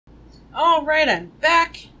Alright, I'm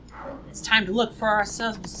back. It's time to look for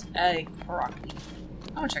ourselves a rock leaf.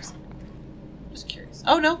 I want to check something. Just curious.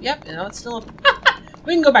 Oh, no, yep, no, it's still up.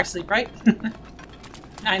 We can go back to sleep, right?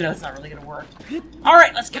 I know it's not really going to work.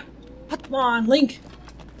 Alright, let's go. Come on, Link.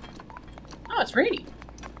 Oh, it's raining.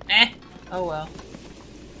 Eh. Oh, well.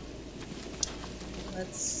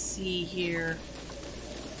 Let's see here.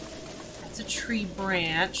 That's a tree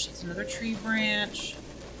branch. That's another tree branch.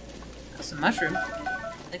 That's some mushroom.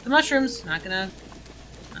 Like the mushrooms. Not gonna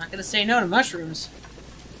say no to mushrooms.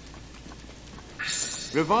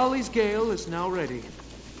 Rivali's gale is now ready.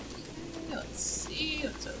 Let's see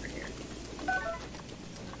what's over here.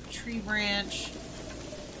 Tree branch.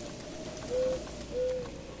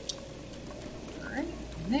 Alright,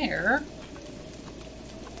 there.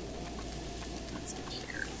 What's up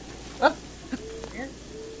here? Oh! Here.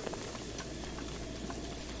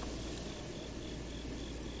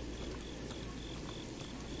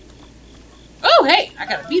 Oh, hey! I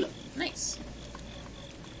got a beetle. Nice.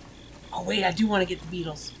 Oh, wait, I do want to get the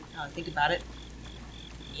beetles. Now I think about it.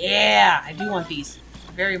 Yeah, I do want these.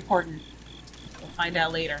 Very important. We'll find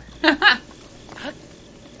out later. Alright.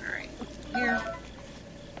 Here.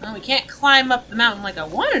 Well, we can't climb up the mountain like I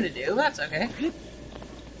wanted to do. That's okay.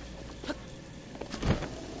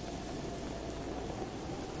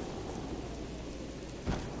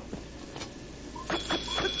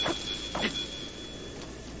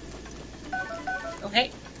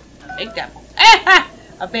 Okay. A baked apple.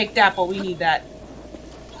 A baked apple. We need that.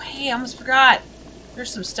 Oh, hey, I almost forgot.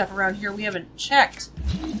 There's some stuff around here we haven't checked.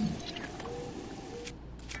 In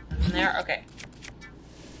there? Okay.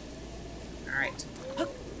 Alright.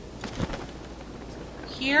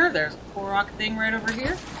 Here, there's a Korok thing right over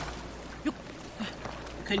here.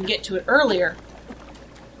 Couldn't get to it earlier.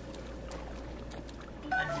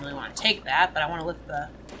 I don't really want to take that, but I want to lift the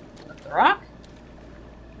rock.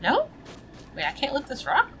 No? Wait, I can't lift this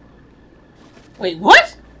rock? Wait,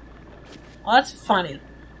 what? Oh, that's funny.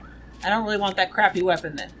 I don't really want that crappy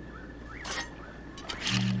weapon then.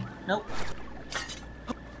 Nope.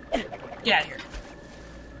 Get out of here.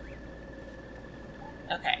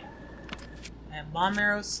 Okay. I have bomb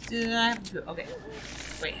arrows still. Okay.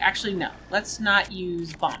 Wait, actually, no. Let's not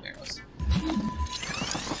use bomb arrows.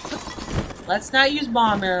 Let's not use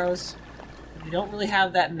bomb arrows. We don't really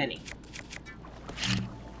have that many.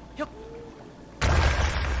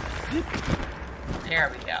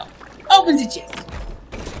 There we go. Opens the chest.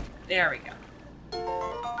 There we go.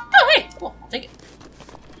 Oh, hey! Cool. I'll take it.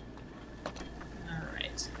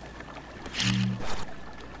 Alright.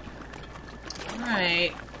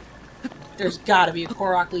 Alright. There's gotta be a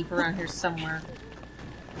Korok leaf around here somewhere.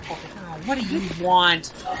 Oh, what do you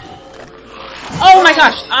want? Oh my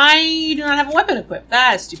gosh! I do not have a weapon equipped.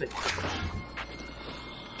 That is stupid.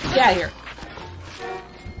 Get out of here.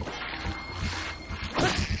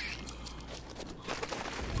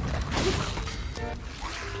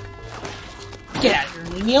 Get out of here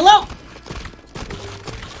and leave me alone!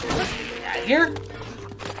 Get out of here.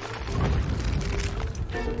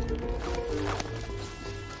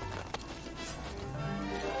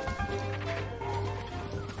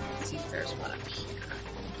 Let's see if there's one up here.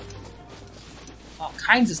 All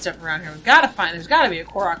kinds of stuff around here. We've got to find. There's got to be a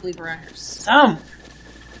Korok leaf around here somewhere.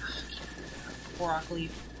 Korok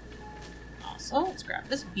leaf. Also, let's grab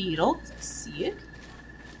this beetle because I see it.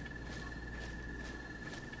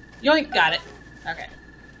 Yoink! Got it. Okay.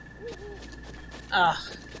 Ugh.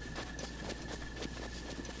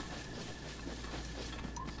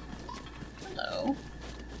 Hello.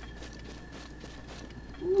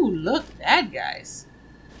 Ooh, look, bad guys.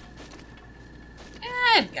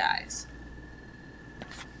 Bad guys.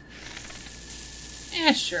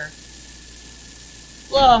 Yeah, sure.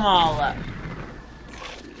 Blow them all up.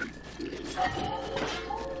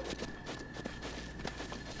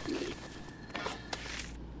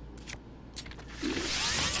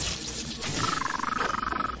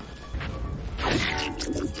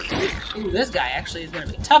 Ooh, this guy actually is going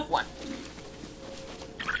to be a tough one.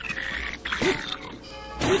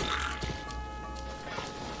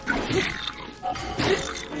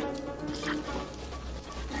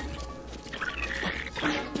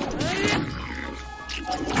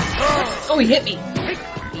 Oh, he hit me.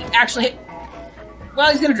 He actually hit...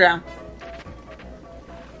 Well, he's going to drown.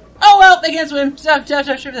 Oh, well, they can't swim. Tough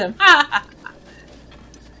for them.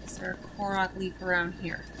 Is there a Korok leaf around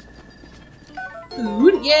here?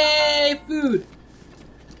 Food? Yay, food!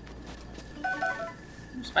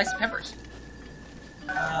 Ooh, spicy peppers.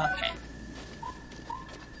 Okay.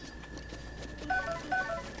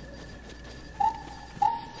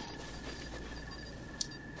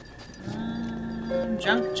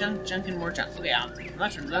 junk, junk, junk, and more junk. Okay, I'll take the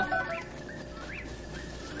mushrooms though.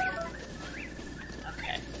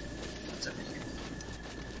 Okay. What's over here?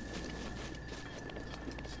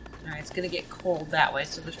 Alright, it's gonna get cold that way,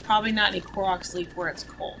 so there's probably not any Koroks leaf where it's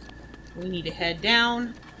cold. We need to head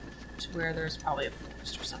down to where there's probably a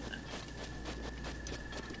forest or something.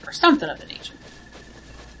 Or something of the nature.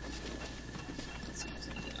 Let's see if there's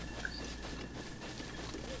anything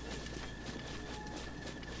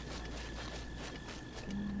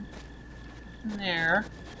over there.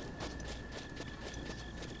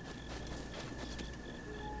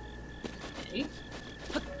 Okay.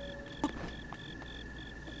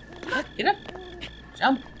 Get up.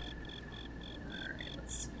 Jump. Alright,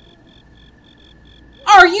 let's see.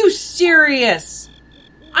 Are you serious?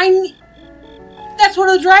 That's one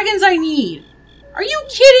of the dragons I need. Are you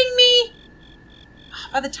kidding me?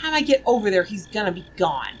 By the time I get over there, he's gonna be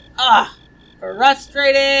gone. Ugh.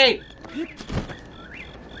 Frustrating.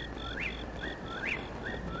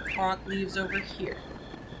 Korok leaves over here.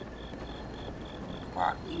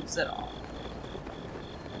 Korok leaves at all.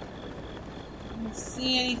 I don't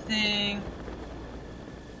see anything.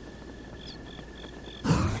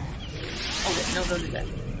 Oh wait, no, don't do that.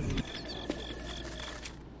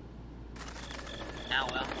 Oh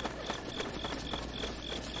well.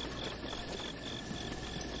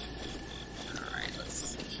 Alright, let's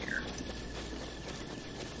see here.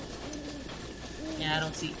 Yeah, I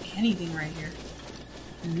don't see anything right here.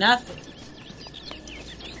 Nothing.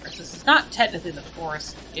 This is not technically the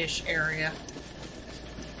forest-ish area.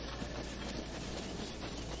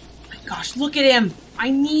 My gosh, look at him!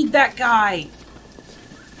 I need that guy!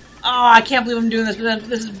 Oh, I can't believe I'm doing this, but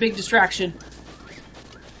this is a big distraction.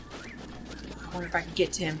 I wonder if I can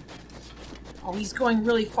get to him. Oh, he's going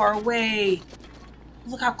really far away.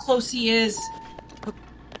 Look how close he is.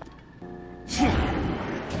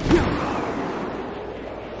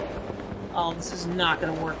 Oh, this is not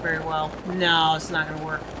going to work very well. No, it's not going to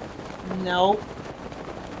work. Nope.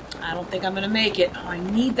 I don't think I'm going to make it. Oh, I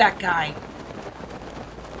need that guy.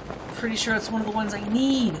 Pretty sure it's one of the ones I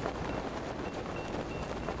need.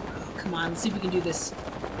 Oh, come on, let's see if we can do this.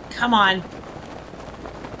 Come on.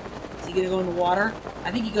 Is he going to go in the water?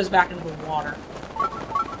 I think he goes back into the water.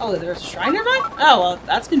 Oh, there's a shrine nearby? Oh, well,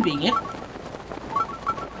 that's convenient.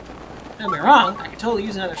 Don't get me wrong, I could totally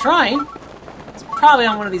use another shrine. It's probably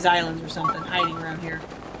on one of these islands or something, hiding around here.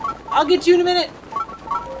 I'll get you in a minute.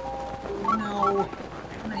 No.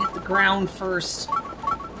 I'm gonna hit the ground first.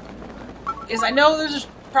 Because I know there's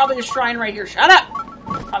probably a shrine right here. Shut up!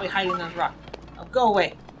 Probably hiding in that rock. Oh, go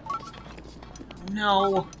away. Oh,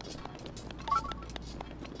 no.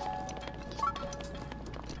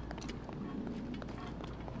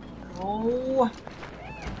 Oh.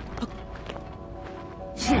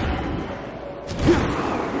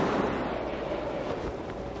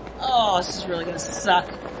 Oh, this is really gonna suck.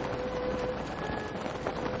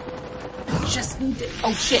 I just need to...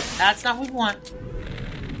 Oh, shit. That's not what we want.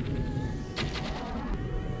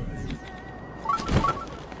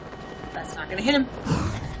 That's not gonna hit him.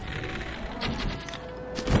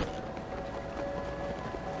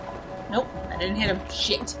 Nope, I didn't hit him.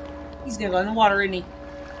 Shit. He's gonna go in the water, isn't he?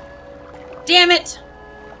 Damn it!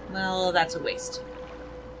 Well, that's a waste.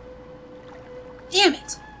 Damn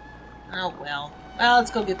it! Oh, well. Well,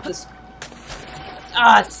 let's go get this.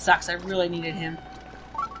 Ah, it sucks. I really needed him.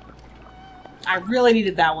 I really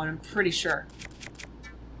needed that one, I'm pretty sure.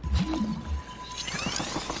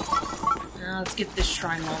 Now, let's get this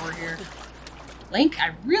shrine while we're here. Link,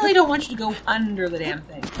 I really don't want you to go under the damn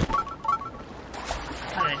thing.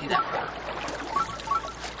 How did I do that for?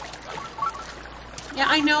 Yeah,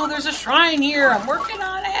 I know, there's a shrine here. I'm working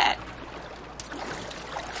on it.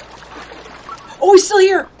 Oh, he's still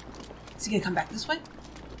here. Is he gonna come back this way?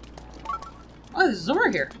 Oh, there's Zora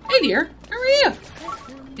here. Hey, dear. How are you?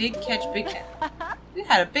 Big catch, big catch. We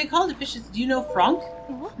had a big haul of fishes. Do you know Frank?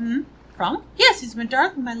 Hmm? Frank? Yes, he's my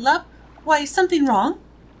darling, my love. Why, is something wrong?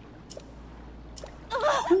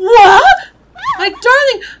 What? My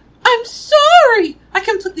darling, I'm sorry. I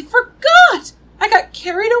completely forgot. I got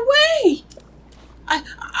carried away.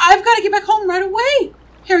 I've got to get back home right away.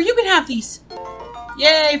 Here, you can have these.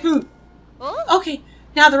 Yay, food. Okay,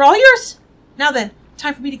 now they're all yours. Now then,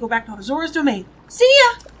 time for me to go back to Zora's domain. See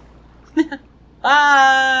ya.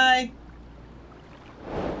 Bye.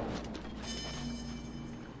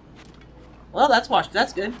 Well, that's washed.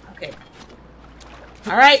 That's good. Okay.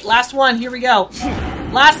 All right, last one. Here we go.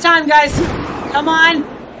 Last time, guys. Come on.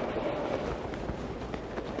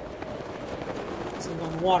 There's a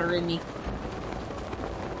little water in me.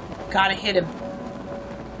 Gotta hit him.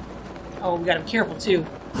 Oh, we gotta be careful, too.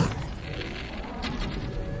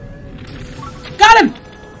 Got him!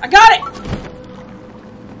 I got it!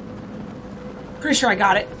 Pretty sure I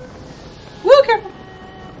got it. Woo, careful!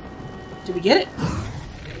 Did we get it?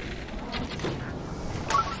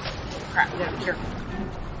 Crap, we gotta be careful.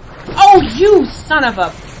 Oh, you son of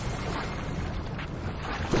a...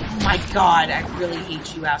 Oh my god, I really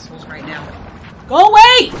hate you assholes right now. Go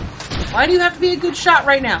away! Why do you have to be a good shot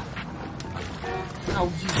right now?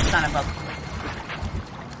 Oh, you son of a...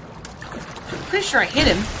 I'm pretty sure I hit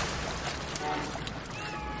him.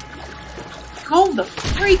 Go the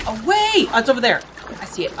freak away! Oh, it's over there. I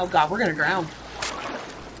see it. Oh god, we're gonna drown.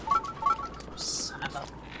 Son of a...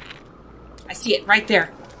 I see it right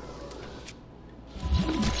there.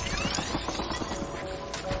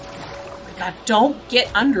 Oh my god, don't get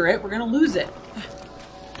under it. We're gonna lose it.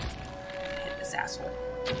 Hit this asshole.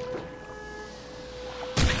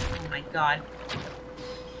 Oh my god.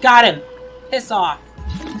 Got him! Piss off.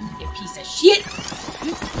 You piece of shit!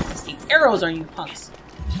 These arrows on you punks.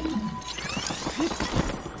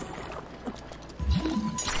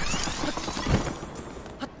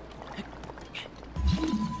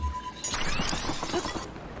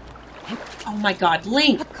 Oh my god,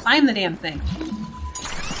 Link! Climb the damn thing.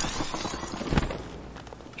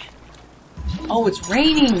 Oh, it's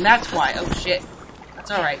raining! That's why. Oh shit.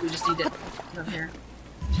 That's alright, we just need to get over here.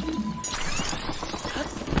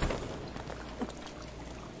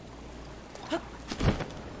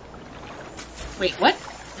 Wait, what?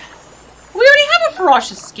 We already have a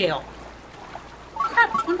ferocious scale!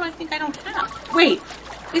 Crap, which one do I think I don't have? Wait,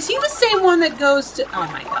 is he the same one that goes to... Oh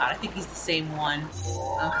my god, I think he's the same one.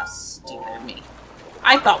 Oh, how stupid of me.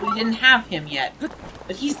 I thought we didn't have him yet.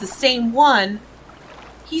 But he's the same one.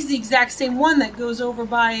 He's the exact same one that goes over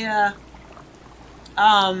by,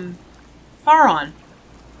 Faron. Oh,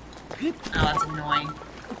 that's annoying.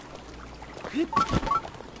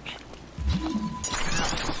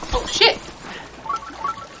 Oh, shit!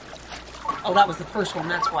 Oh, that was the first one,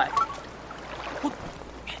 that's why.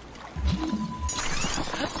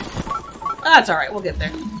 That's alright, we'll get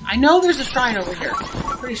there. I know there's a shrine over here.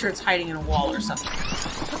 I'm pretty sure it's hiding in a wall or something.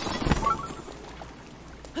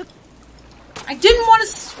 I didn't want to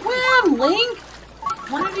swim, Link!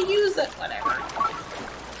 I wanted to use it. Whatever.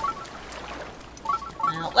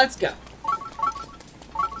 Well, let's go.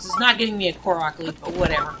 This is not getting me a Korok leaf, but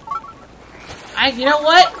whatever. You know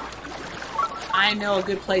what? I know a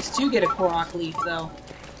good place to get a Korok leaf, though.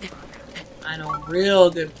 I know a real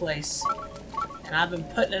good place. And I've been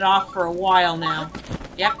putting it off for a while now.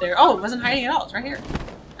 Yep, there. Oh, it wasn't hiding at all. It's right here.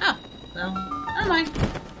 Oh, well, never mind.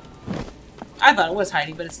 I thought it was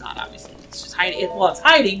hiding, but it's not, obviously. It's just hiding. Well, it's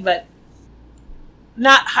hiding, but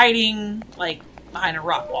not hiding, like, behind a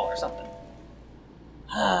rock wall or something.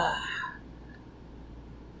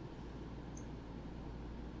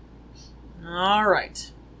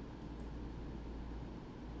 Alright.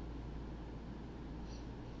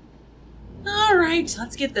 Alright,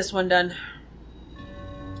 let's get this one done.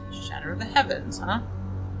 Shatter of the Heavens, huh?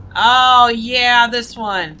 Oh, yeah, this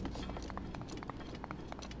one.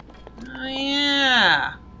 Oh,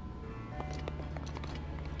 yeah.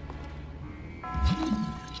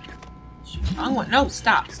 Shoot, wrong one. No,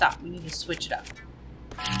 stop. We need to switch it up.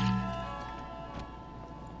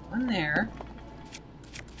 One there.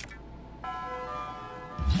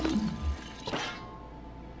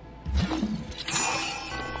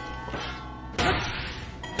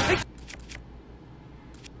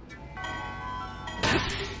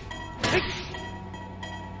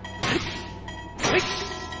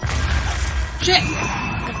 Shit!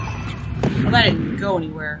 Well, that didn't go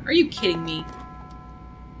anywhere. Are you kidding me?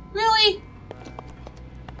 Really?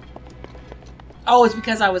 Oh, it's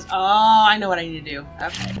because I was... Oh, I know what I need to do.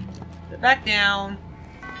 Okay. Put it back down.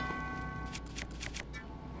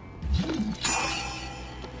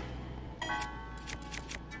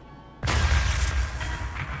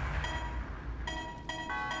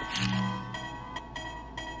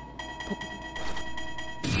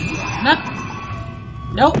 Nothing.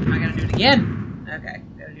 Nope, I gotta do it again. Okay,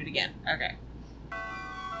 gotta do it again. Okay.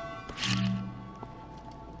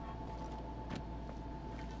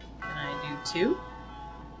 Can I do 2?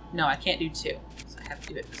 No, I can't do 2. So I have to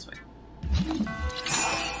do it this way.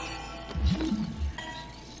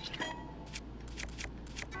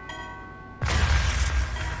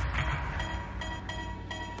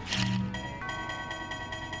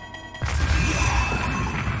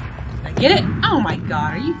 Did I get it? Oh my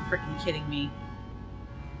god, are you freaking kidding me?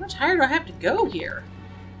 How much higher do I have to go here?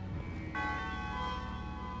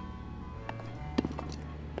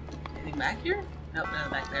 Anything back here? Nope,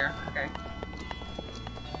 nothing back there. Okay.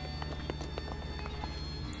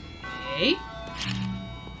 Okay.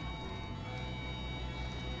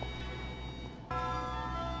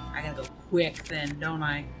 quick then, don't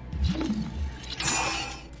I?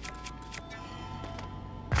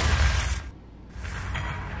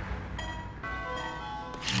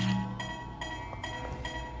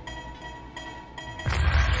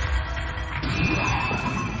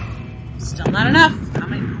 Still not enough. How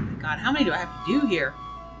many? Oh my god, how many do I have to do here?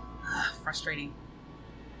 Ugh, frustrating.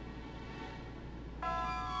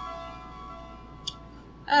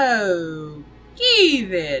 Oh,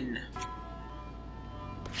 even.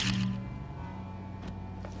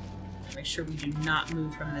 Make sure we do not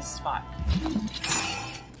move from this spot.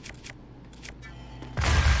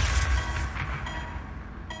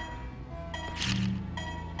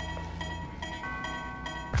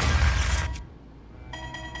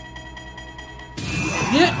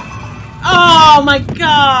 Oh my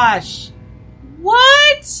gosh!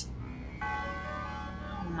 What?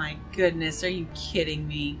 Oh my goodness, are you kidding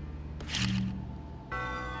me?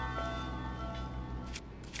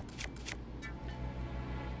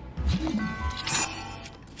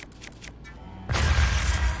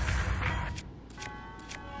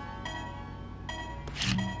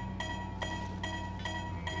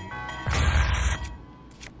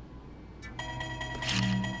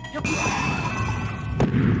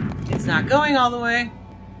 It's not going all the way.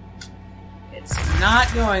 It's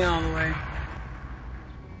not going all the way.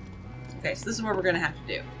 Okay, so this is what we're going to have to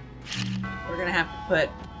do. We're going to have to put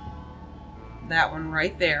that one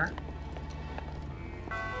right there.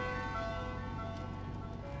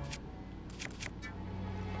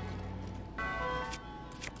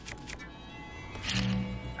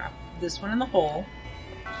 Drop this one in the hole.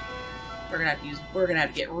 We're going to have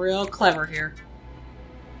to get real clever here.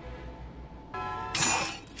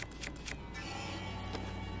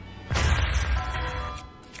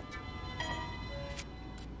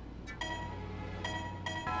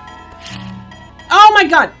 Oh my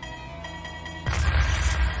god!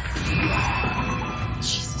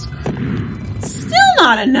 Jesus Christ. Still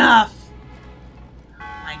not enough! Oh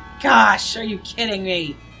my gosh, are you kidding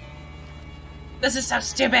me? This is so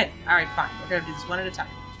stupid! Alright, fine. We're gonna do this one at a time.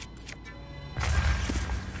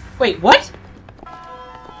 Wait, what?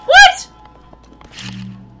 What?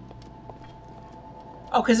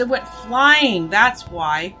 Oh, because it went flying. That's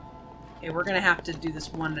why. Okay, we're gonna have to do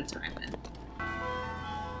this one at a time then.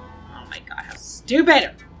 Oh my god, how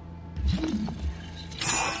stupid!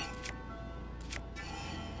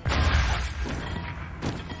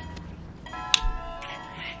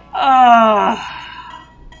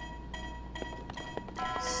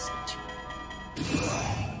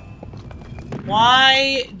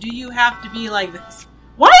 Why do you have to be like this?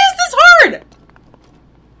 Why is this hard?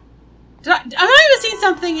 Am I missing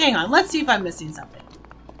something? Hang on, let's see if I'm missing something.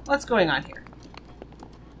 What's going on here?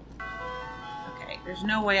 Okay, there's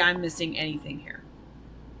no way I'm missing anything here.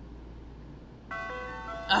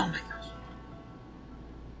 Oh my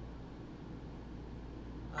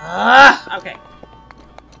gosh. Okay.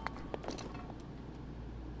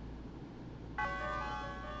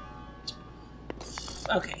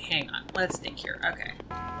 Okay, hang on. Let's think here. Okay.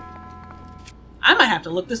 I might have to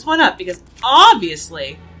look this one up because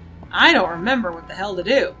obviously I don't remember what the hell to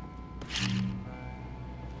do.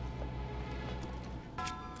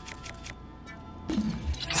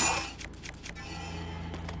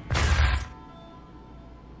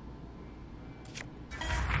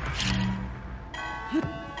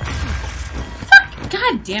 Fuck!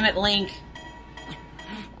 God damn it, Link.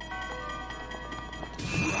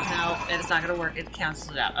 No, it's not gonna work. It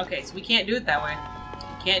cancels it out. Okay, so we can't do it that way.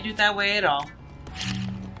 We can't do it that way at all.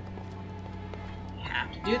 We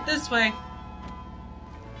have to do it this way.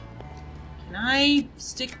 Can I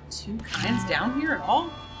stick two kinds down here at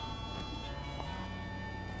all?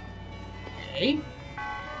 Okay.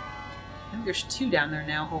 I think there's two down there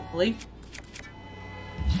now, hopefully.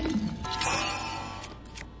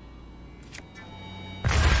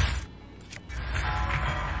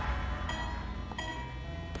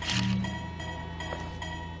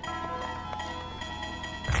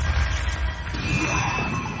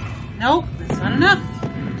 Nope, that's not enough.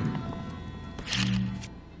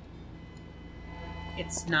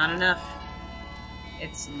 It's not enough.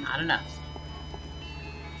 It's not enough.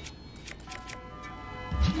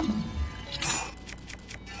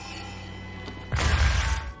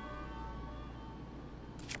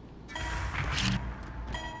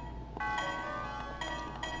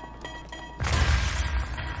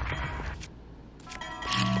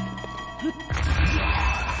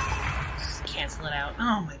 Just cancel it out.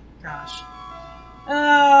 Oh my gosh.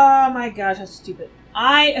 Oh my gosh, that's stupid.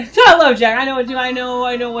 I love Jack. I know what to do. I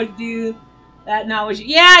know what to do. That not what you.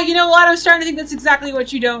 Yeah, you know what? I'm starting to think that's exactly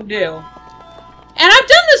what you don't do. And I've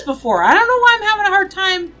done this before. I don't know why I'm having a hard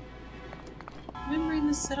time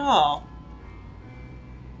this at all.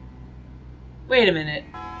 Wait a minute.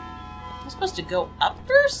 Am I supposed to go up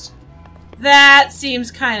first? That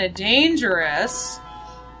seems kind of dangerous.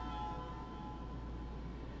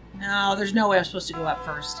 No, there's no way I'm supposed to go up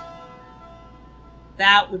first.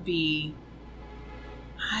 That would be...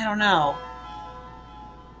 I don't know.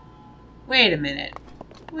 Wait a minute.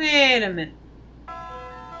 Wait a minute.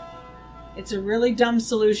 It's a really dumb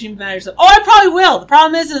solution. Oh, I probably will! The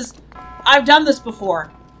problem is I've done this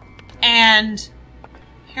before. And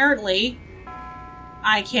apparently,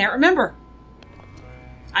 I can't remember.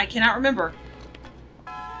 I cannot remember.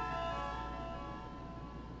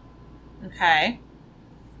 Okay.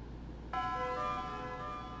 I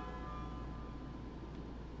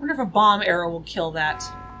wonder if a bomb arrow will kill that.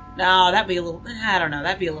 No, that'd be a little... I don't know.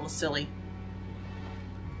 That'd be a little silly.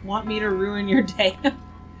 Want me to ruin your day?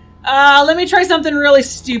 Let me try something really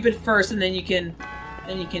stupid first, and then you can...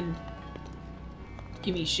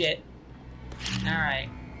 give me shit. Alright.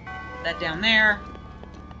 That down there.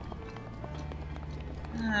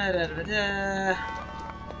 Okay.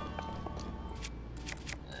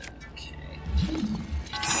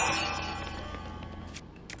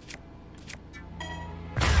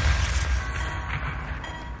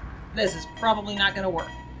 This is probably not going to work.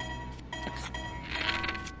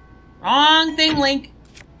 Wrong thing, Link.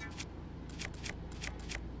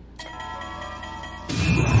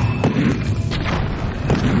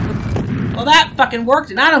 Well, that fucking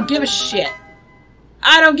worked, and I don't give a shit.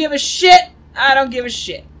 I don't give a shit. I don't give a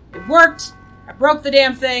shit. It worked. I broke the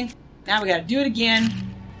damn thing. Now we gotta do it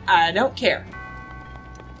again. I don't care.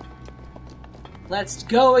 Let's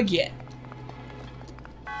go again.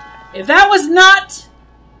 If that was not...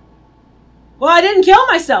 Well, I didn't kill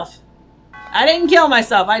myself. I didn't kill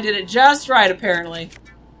myself. I did it just right, apparently.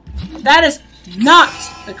 That is not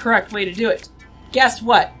the correct way to do it. Guess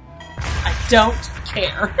what? I don't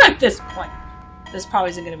care at this point. This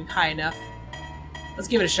probably isn't going to be high enough. Let's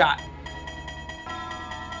give it a shot.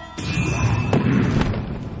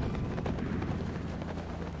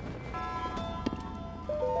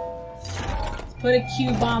 Let's put a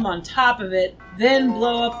Q bomb on top of it, then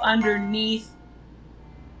blow up underneath.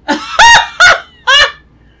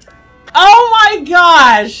 Oh my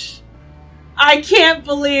gosh! I can't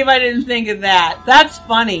believe I didn't think of that. That's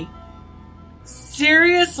funny.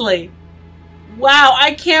 Seriously. Wow,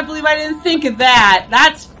 I can't believe I didn't think of that.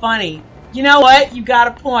 That's funny. You know what? You got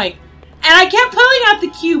a point. And I kept pulling out the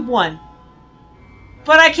cube one.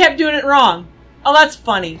 But I kept doing it wrong. Oh, that's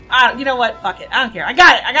funny. You know what? Fuck it. I don't care. I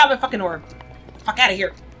got it. I got my fucking orb. Fuck out of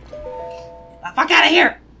here. Fuck out of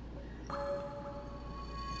here.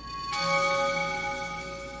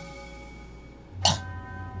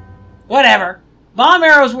 Whatever. Bomb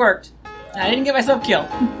arrows worked. I didn't get myself killed.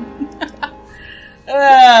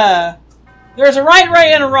 There's a right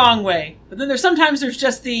way and a wrong way. But then sometimes there's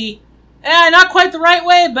just the, not quite the right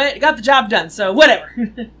way, but it got the job done. So, whatever.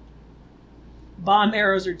 Bomb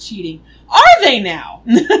arrows are cheating. Are they now?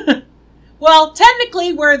 Well,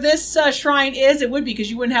 technically, where this shrine is, it would be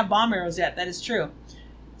because you wouldn't have bomb arrows yet. That is true.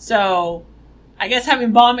 So, I guess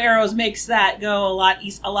having bomb arrows makes that go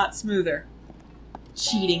a lot smoother.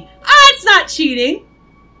 Cheating. It's not cheating.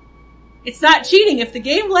 It's not cheating. If the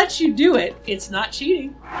game lets you do it, it's not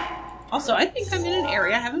cheating. Also, I think I'm in an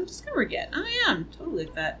area I haven't discovered yet. I am. Totally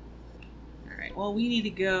like that. Alright, well, we need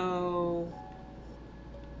to go...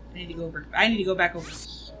 I need to go back over...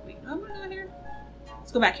 Wait, no, I'm not here.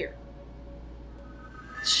 Let's go back here.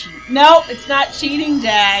 No, it's not cheating,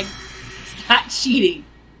 Dag. It's not cheating.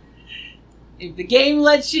 If the game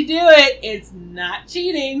lets you do it, it's not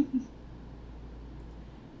cheating.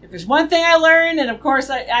 If there's one thing I learned, and of course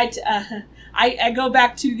I go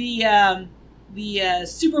back to the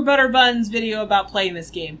Super Butter Buns video about playing this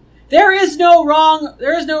game. There is no wrong.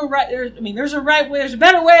 There is no right. There's a right way. There's a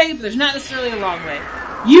better way, but there's not necessarily a wrong way.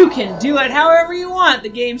 You can do it however you want. The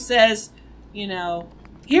game says, you know,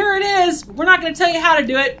 here it is. We're not going to tell you how to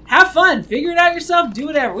do it. Have fun. Figure it out yourself. Do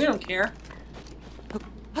whatever. We don't care.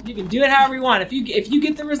 You can do it however you want. If you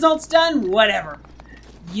get the results done, whatever.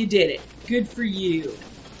 You did it. Good for you.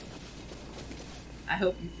 I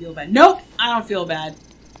hope you feel bad. Nope, I don't feel bad.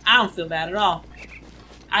 I don't feel bad at all.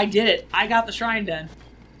 I did it. I got the shrine done.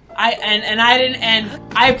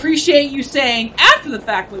 I appreciate you saying after the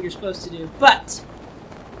fact what you're supposed to do, but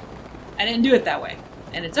I didn't do it that way,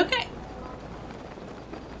 and it's okay.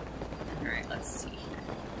 All right, let's see.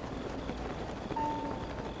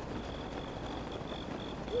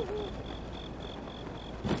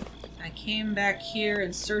 I came back here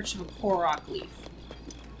in search of a Korok leaf.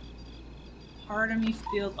 Part of me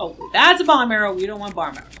feels... Oh, that's a bomb arrow. We don't want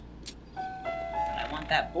bomb arrows. I want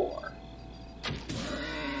that boar.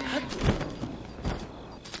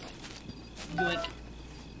 Yoink.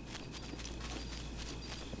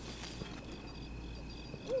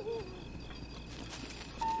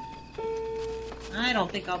 I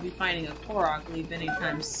don't think I'll be finding a Korok leaf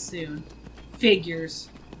anytime soon. Figures.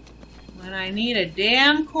 When I need a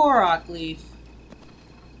damn Korok leaf,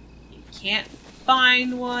 you can't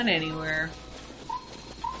find one anywhere.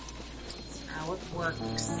 That's how it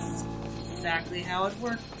works. Exactly how it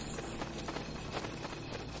works.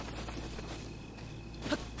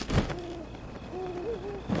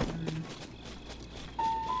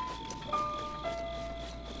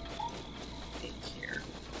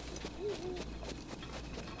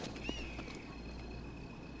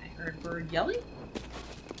 Bird yelling?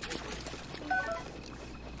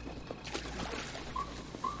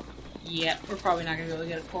 Yep, we're probably not gonna be able to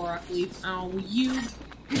get a Korok leaf. Oh, will you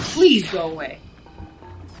please go away?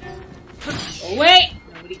 Go away!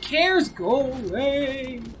 Nobody cares. Go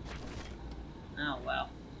away! Oh, well.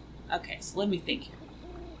 Okay, so let me think here.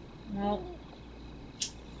 Well.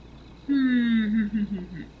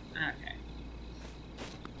 Okay.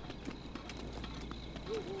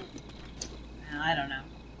 Well, I don't know.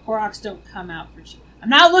 Koroks don't come out for cheap. I'm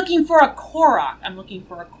not looking for a Korok. I'm looking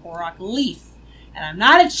for a Korok leaf. And I'm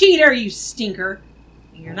not a cheater, you stinker.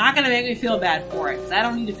 And you're not going to make me feel bad for it. Because I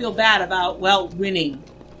don't need to feel bad about, well, winning.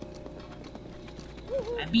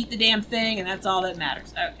 I beat the damn thing, and that's all that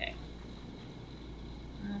matters. Okay.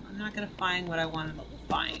 Well, I'm not going to find what I wanted to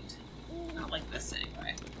find. Not like this,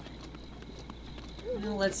 anyway.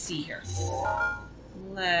 Well, let's see here.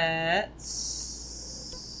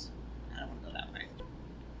 Let's... I don't want to go that way.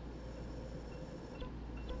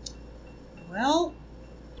 Well,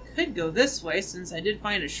 could go this way since I did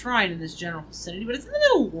find a shrine in this general vicinity, but it's in the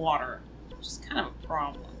middle of water, which is kind of a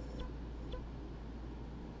problem.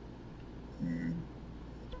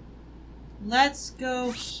 Let's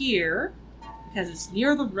go here because it's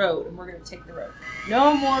near the road, and we're going to take the road.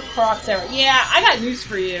 No more Koroks ever. Yeah, I got news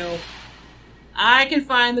for you. I can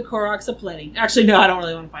find the Koroks aplenty. Actually, no, I don't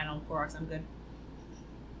really want to find all the Koroks. I'm good.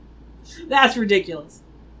 That's ridiculous.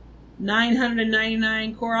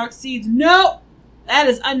 999 Korok seeds. No! That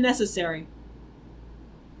is unnecessary.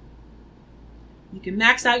 You can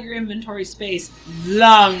max out your inventory space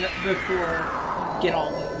long before you get all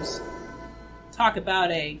those. Talk about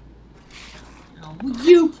a... Oh, will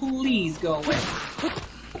you please go away?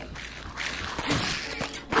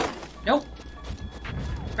 Nope.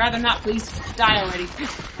 Rather not, please. Die already.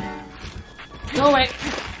 Go away.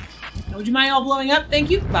 Would you mind all blowing up? Thank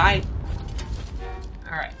you. Bye.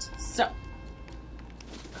 Alright, so.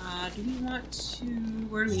 Do we want to...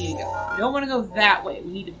 Where do we need to go? We don't want to go that way.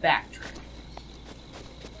 We need to backtrack.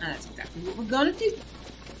 That's exactly what we're gonna do.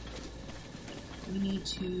 We need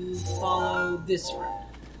to follow this road.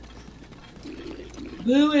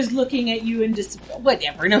 Boo is looking at you in disappointment.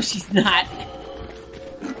 Whatever. No, she's not.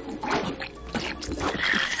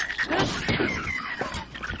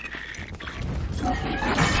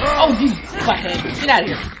 Oh, you butthead. Get out of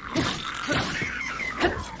here.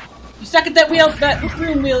 You suck at that wheel, that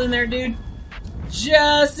broom wheel in there, dude.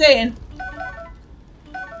 Just saying.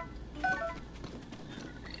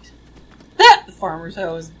 The farmer's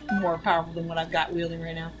hoe is more powerful than what I've got wielding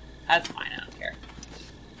right now. That's fine, I don't care.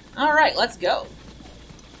 Alright, let's go.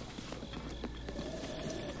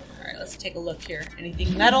 Alright, let's take a look here.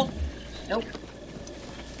 Anything metal? Nope.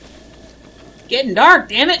 It's getting dark,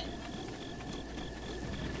 damn it!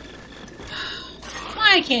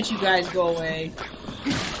 Why can't you guys go away?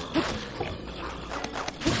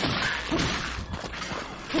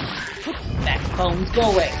 Backbones,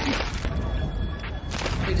 go away.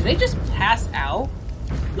 Wait, did they just pass out?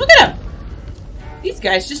 Look at them! These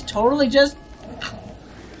guys just totally just... Look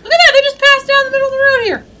at that! They just passed down the middle of the road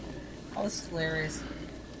here! Oh, this is hilarious.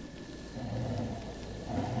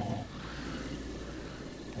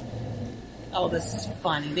 Oh, this is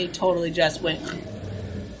funny. They totally just went...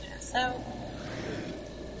 Pass out.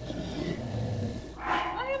 Do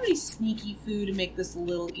I have any sneaky food to make this a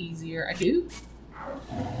little easier? I do.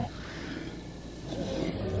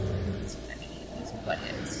 Let's see if I can eat these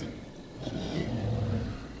buttheads.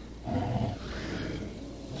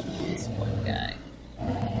 This one guy.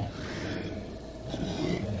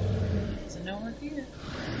 Is it nowhere here?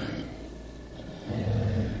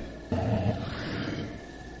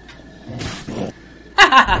 Ha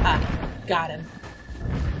ha ha ha! Got him.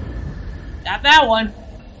 Got that one.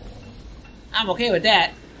 I'm okay with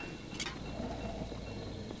that.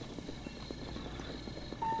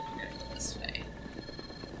 Gotta go this way.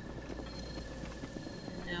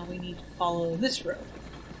 And now we need to follow this road.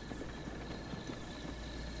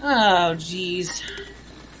 Oh, jeez.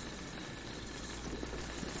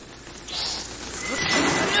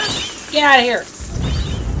 Get out of here!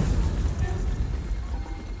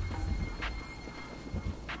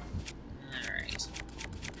 Alright.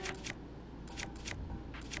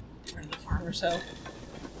 In front of the farm or so.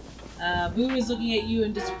 Boo is looking at you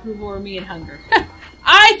in disapproval over me and hunger.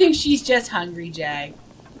 I think she's just hungry, Jag.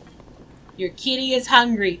 Your kitty is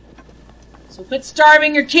hungry. So quit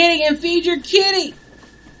starving your kitty and feed your kitty!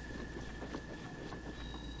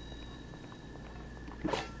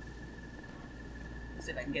 Let's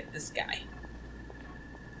see if I can get this guy.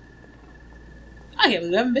 I can't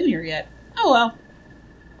believe I haven't been here yet. Oh well.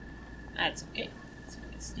 That's okay. Let's see if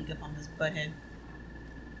we can sneak up on this butthead.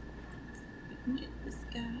 We can get this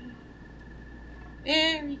guy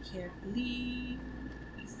very carefully.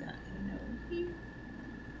 He's not gonna know we're here.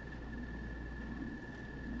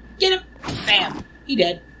 Get him! Bam! He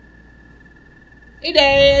dead. He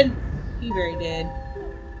dead! He very dead.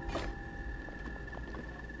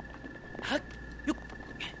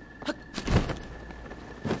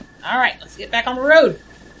 Alright, let's get back on the road.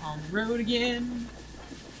 On the road again.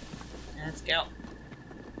 Let's go.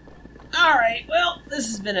 Alright, well, this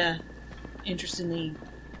has been a interestingly...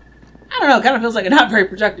 I don't know, it kind of feels like a not very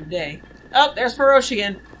productive day. Oh, there's Farosh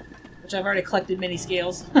again. Which I've already collected many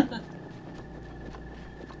scales. Been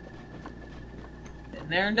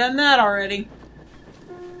there and done that already.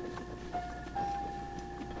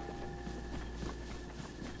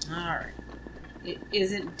 Alright. It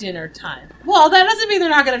isn't dinner time. Well, that doesn't mean they're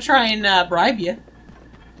not going to try and bribe you.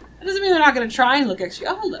 That doesn't mean they're not going to try and look extra.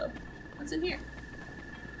 Oh, hello. What's in here?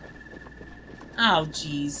 Oh,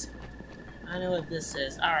 jeez. I know what this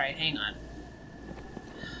is. Alright, hang on.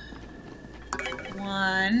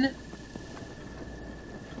 1,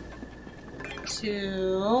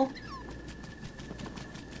 2,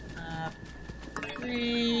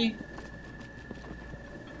 3,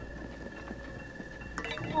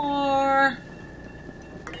 4,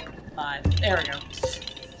 5. There we go.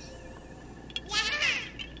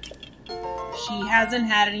 She hasn't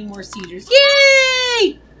had any more seizures.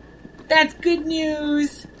 Yay! That's good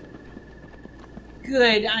news.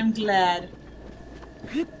 Good, I'm glad.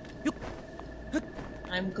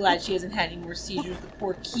 I'm glad she hasn't had any more seizures, the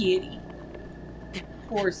poor kitty.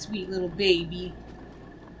 Poor sweet little baby.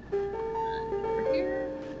 Over here.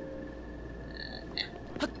 Now.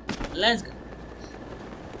 Let's go.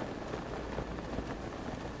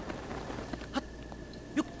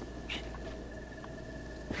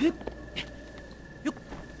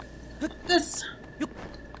 This.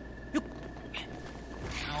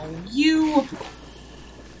 Oh, you.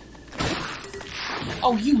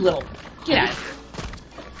 Oh, you little. Get out of here.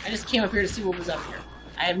 I just came up here to see what was up here.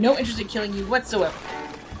 I have no interest in killing you whatsoever.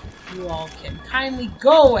 You all can kindly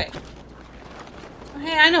go away. Oh,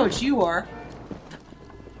 hey, I know what you are.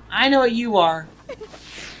 I know what you are.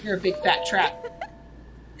 You're a big fat trap.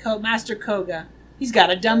 Master Koga. He's got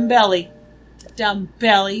a dumb belly. Dumb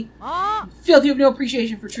belly. Filthy, you have no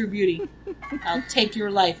appreciation for true beauty. I'll take your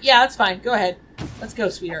life. Yeah, that's fine. Go ahead. Let's go,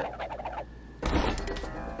 sweetheart.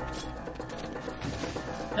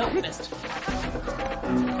 Nope, missed.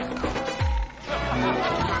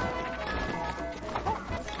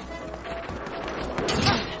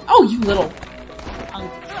 Oh, you little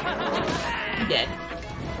punk. You're dead.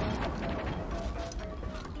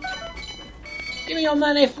 Give me your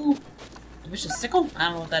money, fool. Vicious sickle? I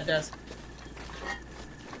don't know what that does.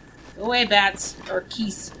 Go away, bats. Or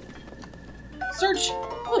keys. Search!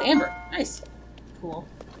 Oh, amber. Nice. Cool.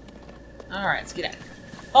 Alright, let's get out of here.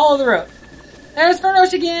 Follow the road. There's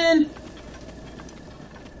Farosh again!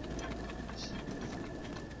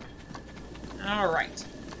 Alright.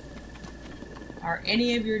 Are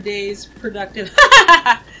any of your days productive?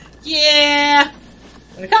 Yeah!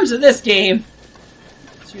 When it comes to this game,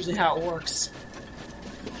 it's usually how it works.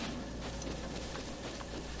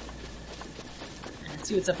 Let's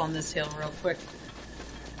see what's up on this hill real quick.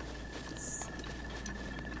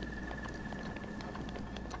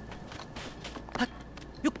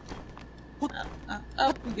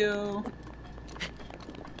 Up we go.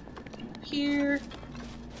 Up here.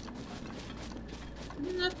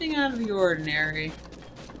 Nothing out of the ordinary.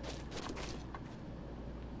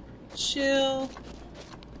 Chill.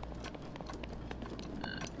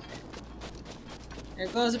 Okay. There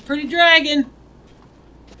goes a pretty dragon.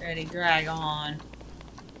 Ready, drag on.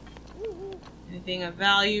 Anything of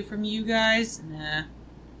value from you guys? Nah.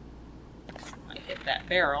 Might hit that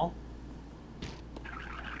barrel.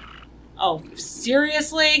 Oh,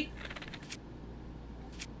 seriously?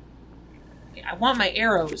 Okay, I want my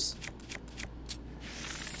arrows.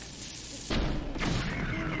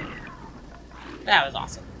 That was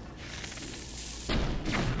awesome.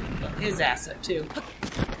 Look, his ass up too.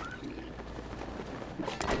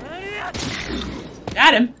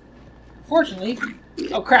 Got him. Fortunately.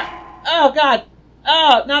 Oh, crap. Oh, God.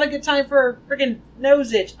 Oh, not a good time for a freaking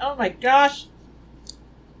nose itch. Oh, my gosh.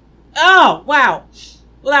 Oh, wow.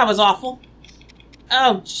 Well, that was awful.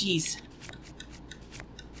 Oh, jeez.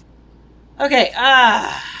 Okay,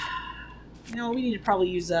 you know, we need to probably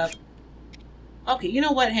use up... Okay, you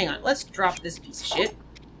know what? Hang on. Let's drop this piece of shit.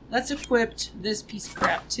 Let's equip this piece of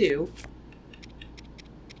crap, too.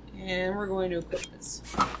 And we're going to equip this.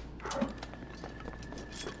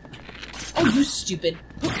 Oh, you stupid.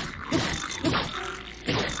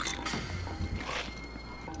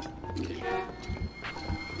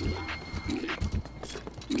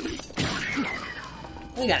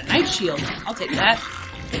 We got a knife shield. I'll take that.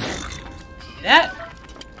 Take that.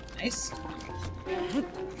 Nice.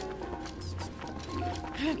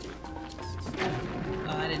 Oh,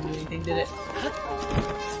 that didn't do anything, did it?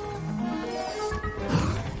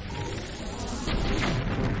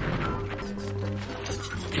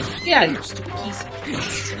 Get out of here, stupid Keys.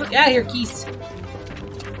 Get out of here, Keys.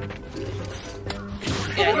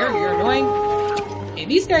 Get out of here, you're annoying. Okay,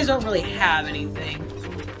 these guys don't really have anything.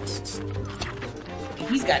 Okay,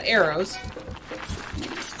 he's got arrows.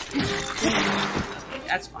 Okay,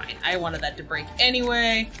 that's fine. I wanted that to break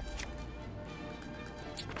anyway.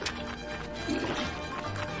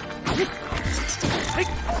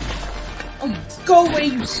 Oh, go away,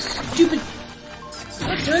 you stupid...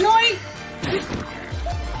 You're annoying!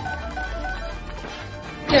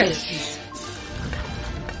 There it is.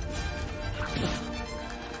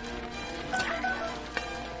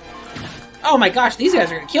 Oh my gosh, these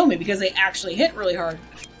guys are gonna kill me because they actually hit really hard.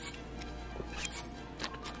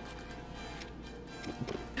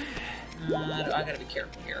 I gotta be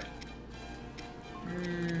careful here.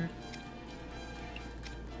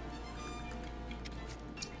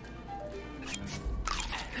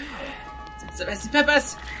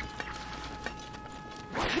 Peppers!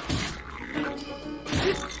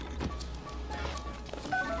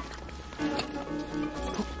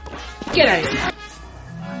 Get out of here!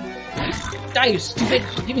 Die, you stupid!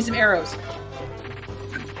 Give me some arrows.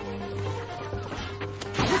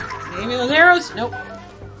 Give me those arrows? Nope.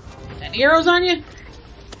 Any arrows on you?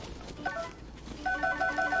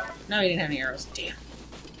 No, he didn't have any arrows. Damn.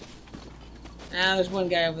 Now there's one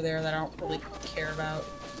guy over there that I don't really care about.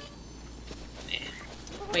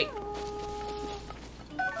 Wait.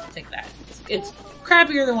 Take that. It's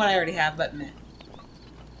crappier than what I already have, but meh.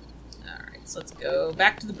 Alright, so let's go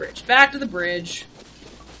back to the bridge. Back to the bridge!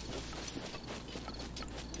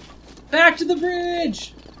 Back to the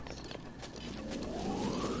bridge!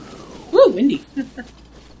 Woo, windy.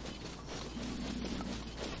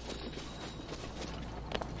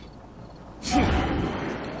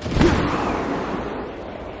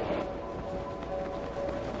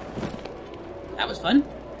 That was fun.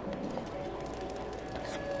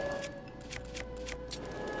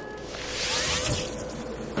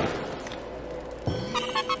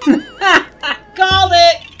 Called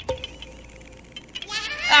it!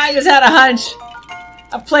 I just had a hunch.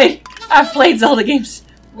 I've played Zelda games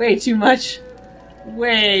way too much.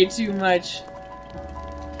 Way too much.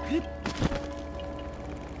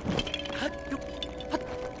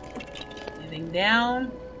 Anything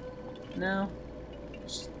down? No.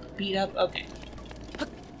 Just beat up. Okay.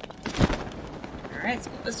 Alright, let's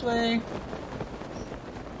go this way.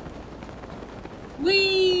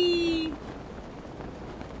 Whee!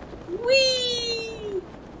 Whee!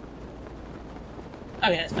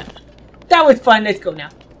 Okay, that's fine. That was fun. Let's go now.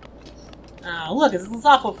 Oh, look, it's this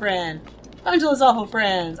awful friend. Bunch of those awful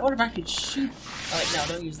friends. I wonder if I could shoot. Oh, wait, no,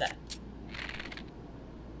 don't use that.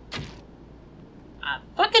 I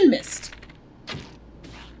fucking missed.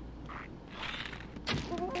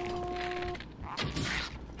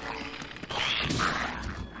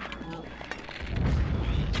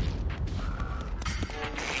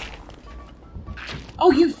 Oh,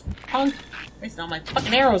 you punk! Wasting all my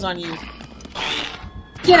fucking arrows on you.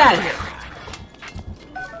 Get out of here!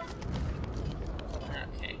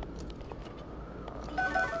 Okay.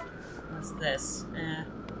 What's this?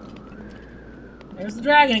 There's the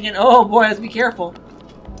dragon again. Oh boy, let's be careful.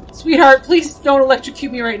 Sweetheart, please don't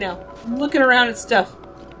electrocute me right now. I'm looking around at stuff.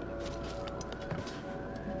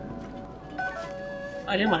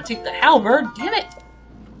 I didn't want to take the halberd. Damn it!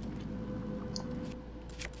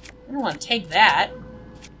 I don't want to take that.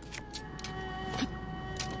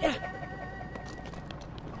 I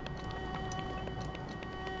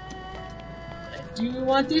do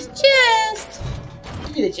want this chest!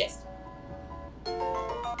 Give me the chest.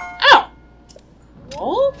 Oh!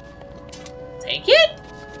 Cool. Take it.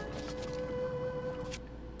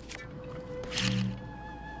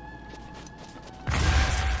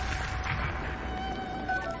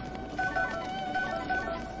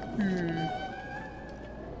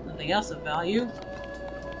 Nothing else of value.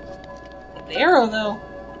 Like the arrow, though.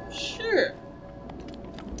 Sure.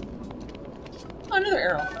 Oh, another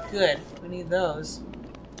arrow. Good. We need those.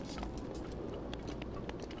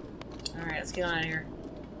 Alright, let's get on out of here.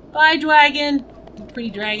 Bye, dragon! You pretty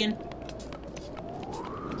dragon.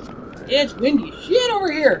 It's windy shit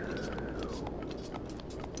over here!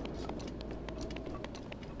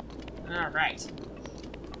 Alright.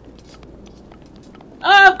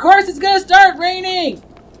 Of course it's gonna start raining!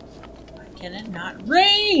 Why can it not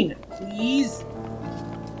rain? Please?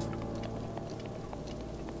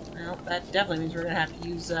 Well, that definitely means we're gonna have to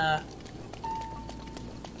use,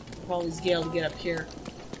 Wally's Gale to get up here.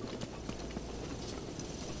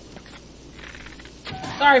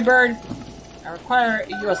 Sorry, bird. I require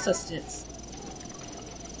your assistance.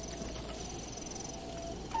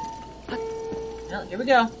 Well, here we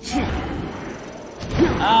go.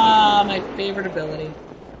 Ah, my favorite ability.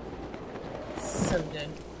 So good.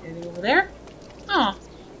 Anything over there? Oh.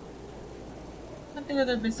 I figured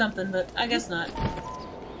there'd be something, but I guess not.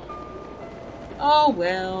 Oh,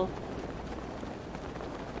 well.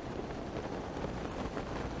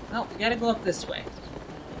 Well, we gotta go up this way.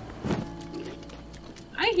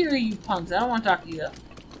 I hear you punks. I don't want to talk to you, though.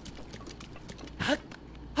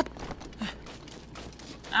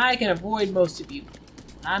 I can avoid most of you.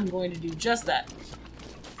 I'm going to do just that.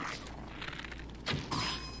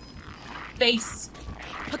 Face.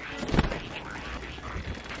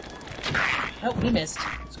 Oh, he missed.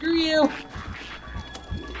 Screw you.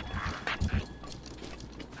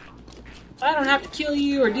 If I don't have to kill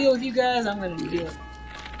you or deal with you guys, I'm going to deal with it.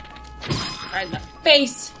 Right in the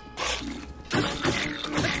face.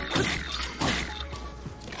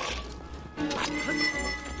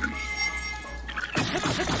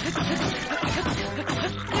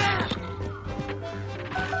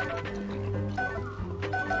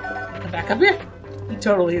 Come back up here. He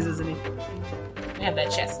totally is, isn't he? I have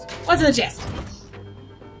that chest. What's in the chest?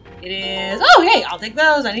 It is... Oh, hey! I'll take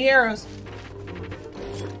those. I need arrows.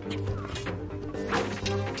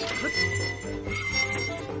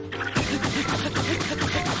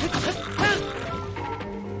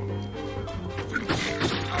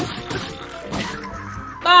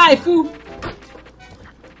 Bye, foo!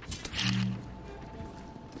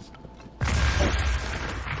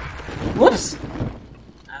 Whoops!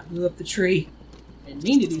 I blew up the tree. Didn't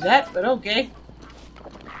mean to do that, but okay.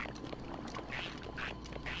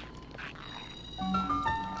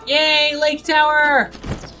 Yay, Lake Tower!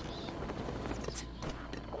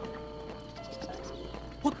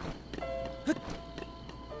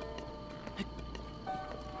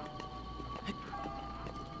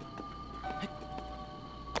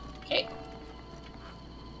 Okay.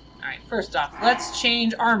 Alright, first off, let's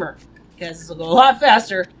change armor. Because this will go a lot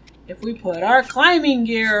faster if we put our climbing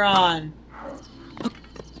gear on.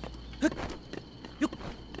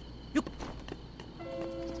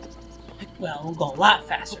 Well, it won't go a lot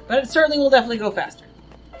faster, but it certainly will definitely go faster.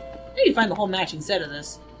 I need to find the whole matching set of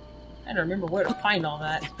this. I don't remember where to find all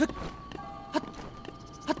that.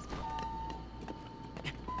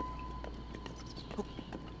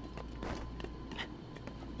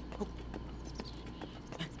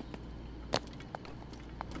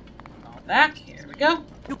 All back. Here we go.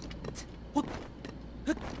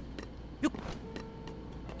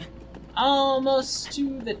 Almost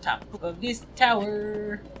to the top of this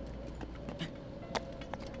tower.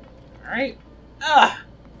 Alright. Ah!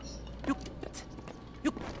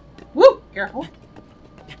 Woo! Careful.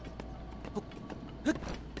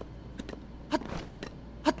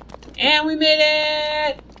 And we made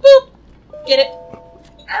it! Boop! Get it.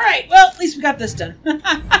 Alright, well, at least we got this done.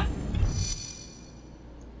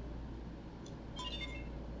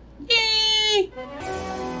 Yay!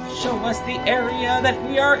 Show us the area that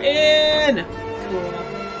we are in! Cool.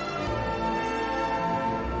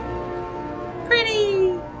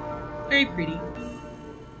 Pretty! Very pretty.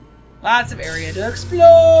 Lots of area to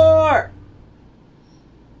explore!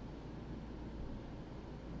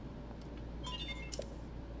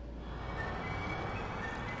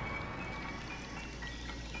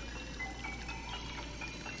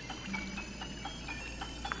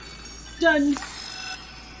 Done!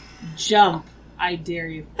 Jump! I dare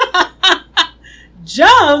you.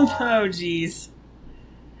 Jump! Oh, jeez.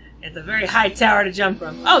 It's a very high tower to jump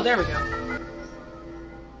from. Oh, there we go.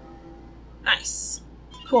 Nice.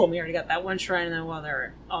 Cool, we already got that one shrine and then one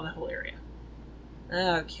there. Oh, the whole area.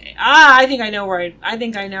 Okay. Ah, I think I know where I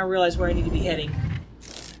think I now realize where I need to be heading. I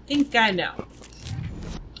think I know.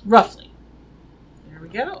 Roughly. There we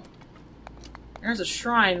go. There's a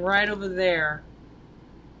shrine right over there.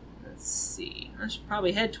 Let's see. I should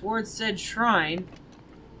probably head towards said shrine.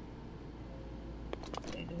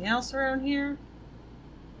 Anything else around here?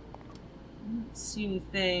 I don't see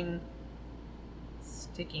anything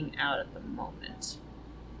sticking out at the moment.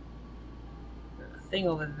 There's a thing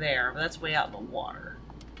over there, but that's way out in the water.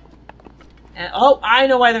 And oh, I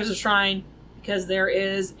know why there's a shrine. Because there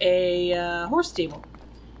is a horse stable.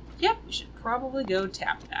 Yep, we should probably go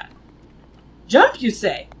tap that. Jump, you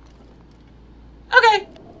say? Okay.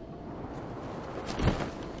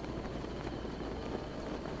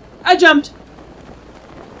 I jumped.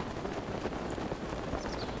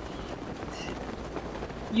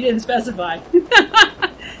 You didn't specify.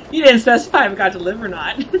 You didn't specify if it got to live or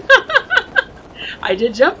not. I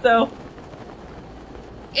did jump, though.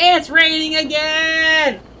 It's raining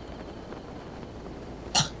again!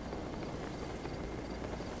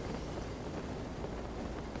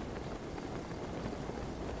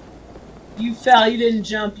 You fell, you didn't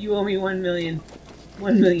jump, you owe me 1 million.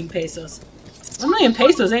 1 million pesos. 1 million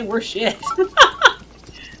pesos ain't worth shit.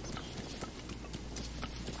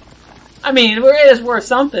 I mean, it is worth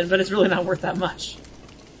something, but it's really not worth that much.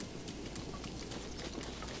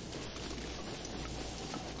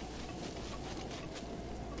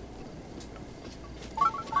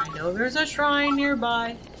 I know there's a shrine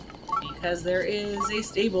nearby, because there is a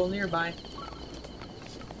stable nearby.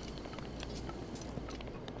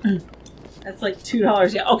 That's like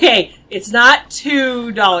 $2. Yeah, okay, it's not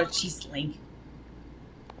 $2. Jeez, Link.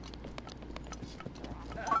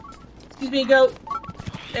 Excuse me, goat.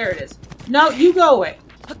 There it is. No, you go away.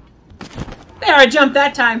 There, I jumped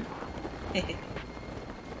that time.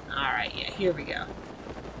 Alright, yeah, here we go.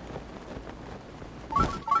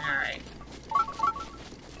 Alright.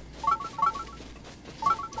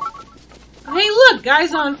 Oh, hey, look!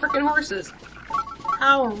 Guys on frickin' horses.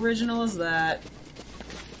 How original is that?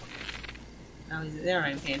 Oh, they're not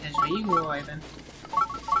even paying attention to me. You can go away, then.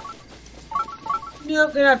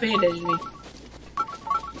 Nope, they're not paying attention to me.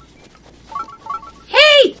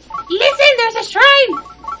 Hey! Listen, there's a shrine!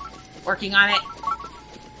 Working on it.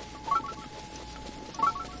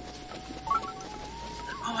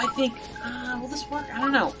 Oh, I think... will this work? I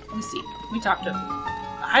don't know. Let me see. Let me talk to him.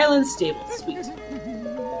 The Highland Stable. Sweet.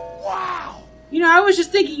 Wow! You know, I was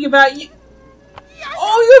just thinking about you...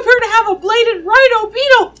 Oh, you appear to have a bladed rhino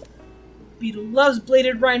beetle! Beetle loves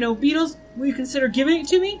bladed rhino beetles. Will you consider giving it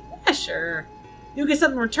to me? Yeah, sure. You'll get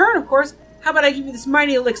something in return, of course. How about I give you this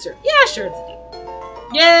mighty elixir? Yeah, sure, it's a deal.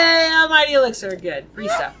 Yay, a mighty elixir. Good. Free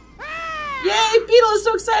stuff. Yay, Beetle is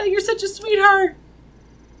so excited. You're such a sweetheart.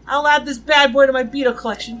 I'll add this bad boy to my beetle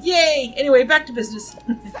collection. Yay! Anyway, back to business.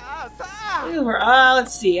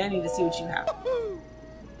 Let's see. I need to see what you have.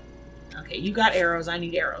 Okay, you got arrows. I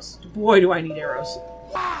need arrows. Boy, do I need arrows.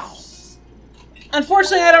 Wow!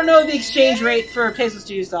 Unfortunately, I don't know the exchange rate for pesos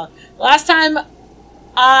to US dollars. The last time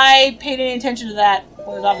I paid any attention to that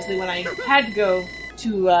was obviously when I had to go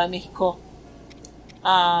to Mexico.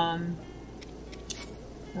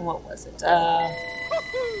 What was it?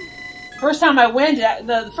 First time I went,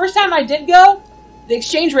 the first time I did go, the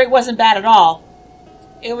exchange rate wasn't bad at all.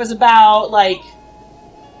 It was about like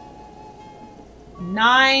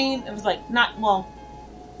 9. It was like more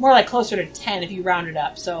like closer to 10 if you round it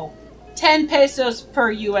up. So 10 pesos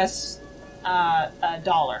per US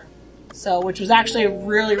dollar. So, which was actually a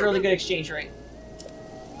really, really good exchange rate.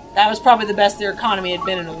 That was probably the best their economy had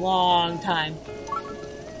been in a long time.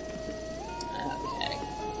 Okay.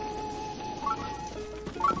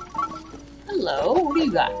 Hello, what do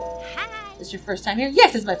you got? Hi. Is this your first time here?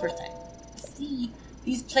 Yes, it's my first time. See,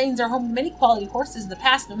 these plains are home to many quality horses. In the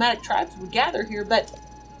past, nomadic tribes would gather here, but...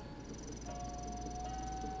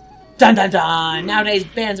 Dun dun dun! Nowadays,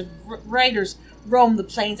 bands of riders roam the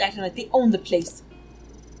plains acting like they own the place.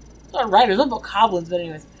 Not riders, not about goblins, but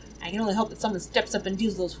anyways. I can only hope that someone steps up and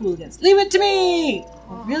deals with those hooligans. Leave it to me!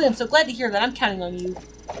 Oh, really, I'm so glad to hear that. I'm counting on you.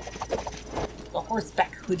 The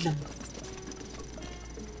horseback hoodlums.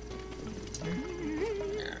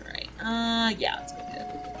 Alright. Yeah, let's go do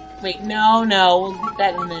that. Wait, no. We'll get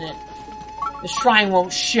that in a minute. The shrine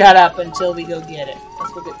won't shut up until we go get it.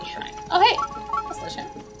 Let's go get the shrine. Oh, hey! A sledgehammer.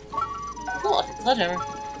 Cool, I'll take the sledgehammer.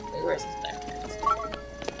 Wait, where is this back?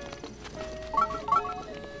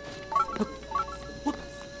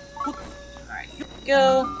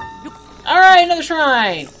 Go. Alright, another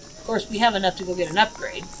shrine! Of course, we have enough to go get an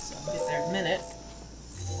upgrade, so I'll get there in a minute.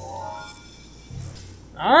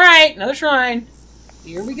 Alright, another shrine.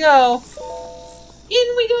 Here we go.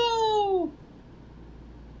 In we go!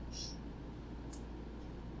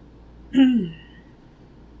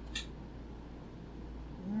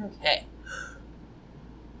 Okay.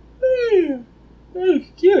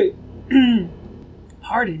 Excuse me.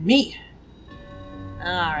 Pardon me.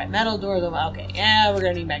 Alright, metal doors open. Okay, yeah, we're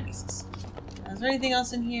gonna need magnesis. As there anything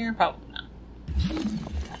else in here? Probably not.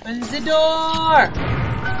 Open the door!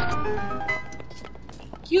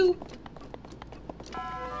 Thank you.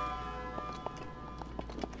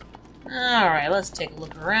 Alright, let's take a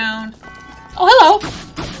look around. Oh, hello!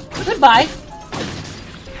 Goodbye!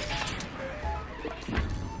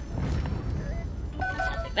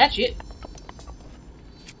 I'll take that shit.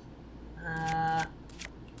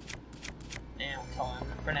 Yeah, we'll call on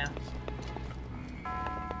that for now.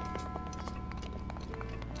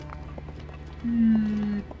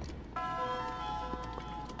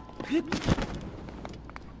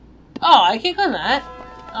 Oh, I can't climb that.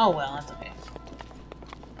 Oh well, that's okay.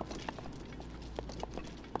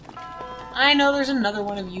 I know there's another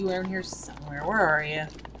one of you around here somewhere. Where are you?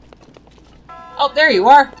 Oh, there you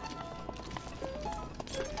are!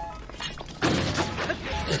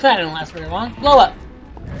 That didn't last very long. Blow up!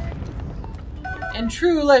 In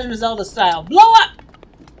true Legend of Zelda style, blow up!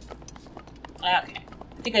 Okay.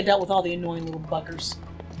 I think I dealt with all the annoying little buggers.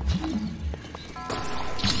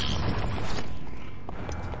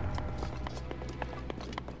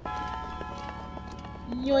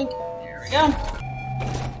 Yoink. There we go.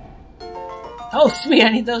 Oh, sweet, I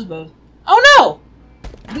need those bows. Oh, no!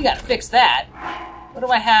 We gotta fix that. What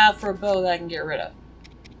do I have for a bow that I can get rid of?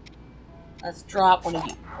 Let's drop one of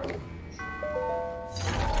you.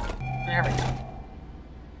 There we go.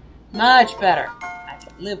 Much better. I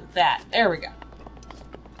can live with that. There we go.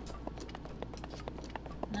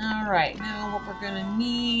 Alright, now what we're gonna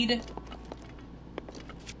need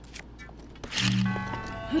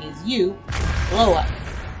is you. Blow up.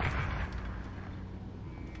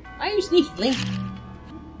 Why are you sneaky, Link?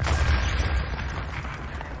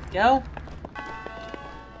 Go.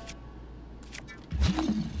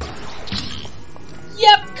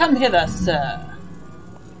 Yep, come hither, sir.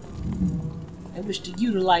 I wish to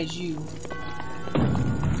utilize you.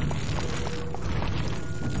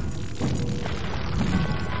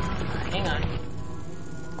 Hang on.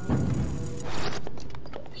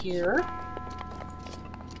 Up here.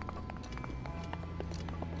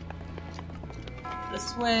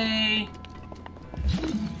 This way.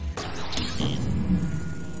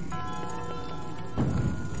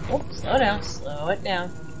 Oh, slow down. Slow it down.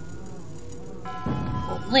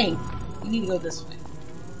 Oh, Link, you need to go this way.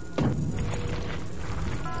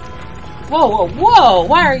 Whoa, whoa, whoa!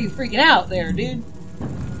 Why are you freaking out there, dude?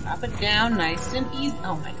 Drop it down nice and easy.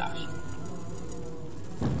 Oh my gosh.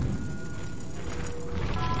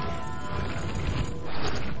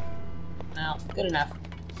 Well, good enough.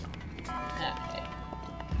 Okay.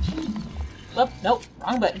 Whoop, nope,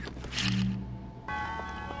 wrong button.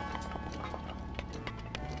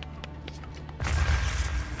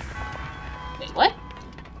 Wait, what?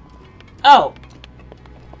 Oh.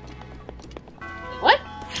 Wait, what?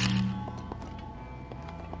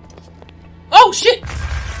 Oh, shit!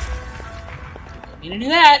 Didn't mean to do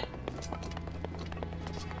that.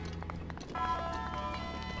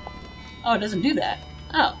 Oh, it doesn't do that.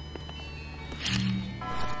 Oh.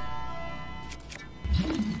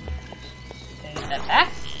 Can I get that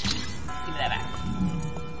back? Give me that back.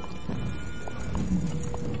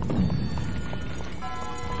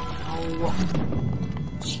 Oh.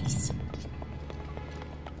 Jeez.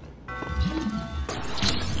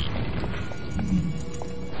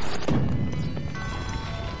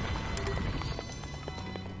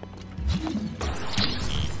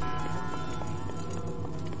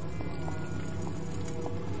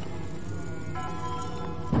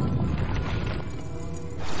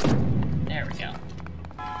 There we go.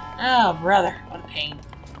 Oh, brother. What a pain.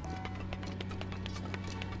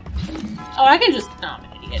 Oh, I can just... Oh, I'm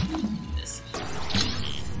an idiot. Do this.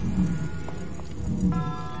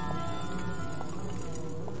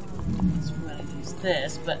 So I'm going to use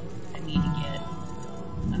this, but I need to get...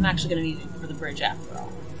 I'm actually going to need it for the bridge after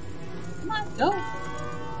all. Come on, go.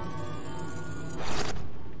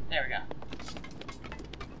 There we go.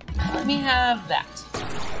 Now let me have that.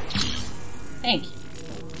 Thank you.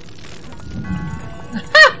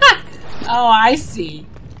 Oh, I see.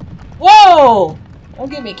 Whoa! Don't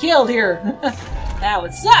get me killed here. That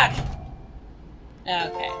would suck.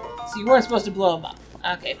 Okay. So you weren't supposed to blow him up.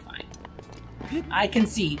 Okay, fine. I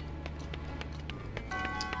concede.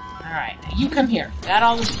 Alright, now you come here. Got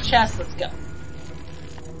all this chest, let's go.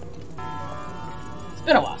 It's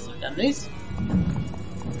been a while since I've done these.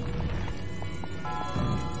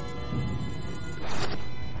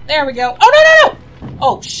 There we go. Oh, no, no, no!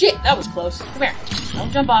 Oh, shit, that was close. Come here.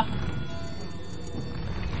 Don't jump off.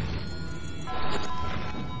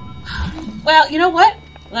 Well, you know what?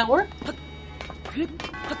 Will that work?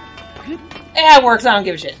 Yeah, it works. I don't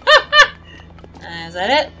give a shit. Is that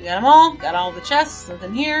it? We got them all. Got all the chests.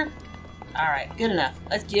 Something here. Alright, good enough.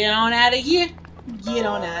 Let's get on out of here. Get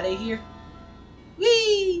on out of here.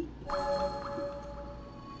 Whee!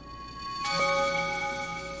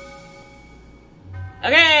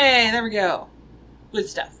 Okay, there we go. Good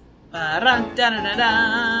stuff.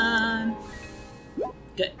 Ba-dun-dun-dun-dun.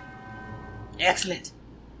 Good. Excellent.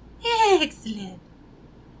 Excellent.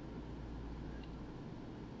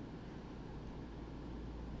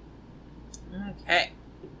 Okay.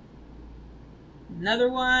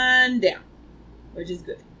 Another one down, which is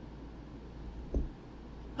good.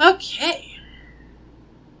 Okay.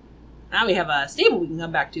 Now we have a stable we can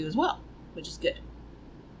come back to as well, which is good.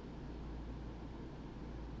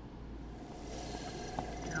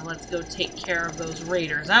 Now let's go take care of those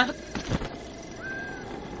raiders, huh? There's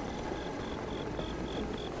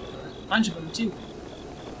a bunch of them, too.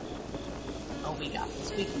 Oh, we got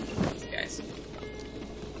this. We can get these guys.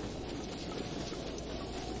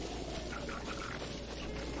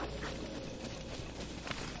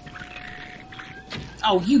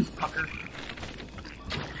 Oh, you fucker.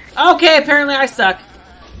 Okay, apparently I suck.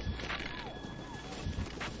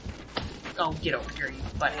 Oh, get over here, you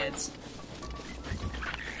buttheads.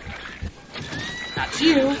 Got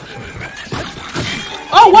you.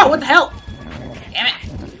 Oh, what? What the hell? Damn it.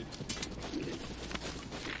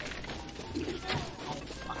 Oh,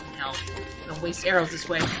 fucking hell. I'm gonna waste arrows this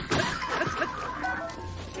way.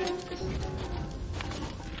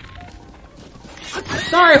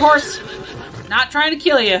 Sorry, horse. Not trying to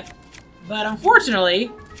kill you. But unfortunately,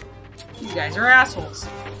 you guys are assholes.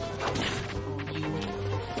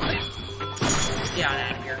 Get on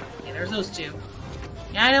out of here. Okay, there's those two.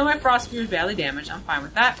 Yeah, I know my frost spear is badly damaged. I'm fine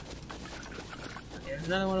with that. Okay, there's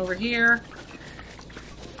another one over here.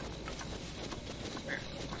 Where?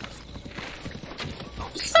 Oh,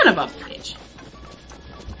 son of a bitch.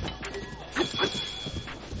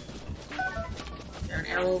 Is there an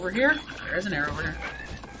arrow over here? There is an arrow over here.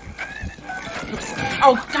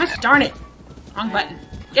 Oh, gosh darn it. Wrong button.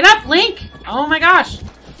 Get up, Link! Oh my gosh.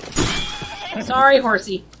 Sorry,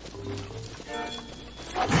 horsey.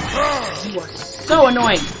 You are so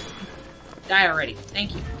annoying. Die already.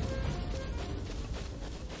 Thank you.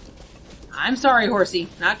 I'm sorry, horsey.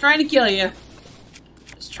 Not trying to kill you.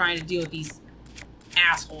 Just trying to deal with these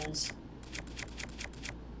assholes.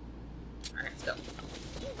 Alright, let's go.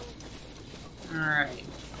 Alright.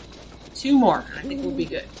 2 more, and I think we'll be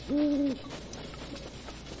good.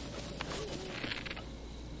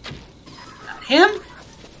 Got him.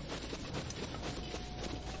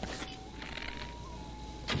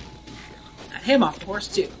 Got him off the horse,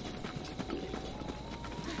 too.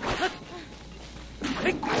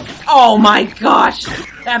 Oh my gosh!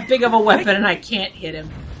 That big of a weapon and I can't hit him.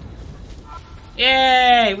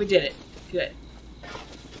 Yay! We did it. Good.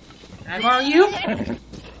 Can I borrow you?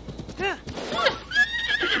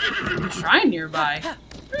 Shrine nearby?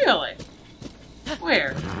 Really?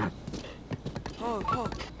 Where?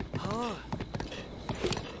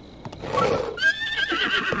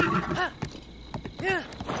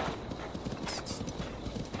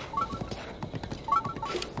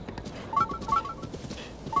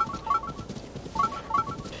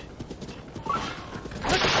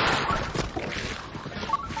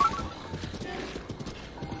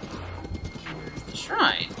 Where's the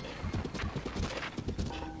shrine?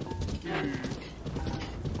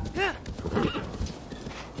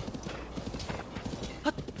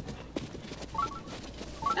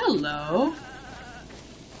 Hello.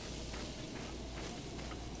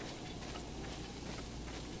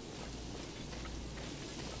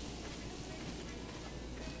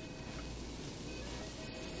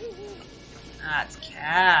 That's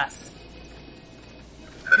Cass.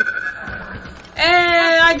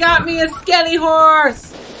 Hey, I got me a skelly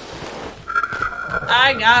horse.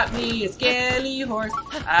 I got me a skelly horse.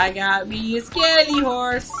 I got me a skelly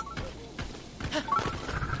horse.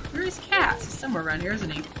 Where is Cass? He's somewhere around here,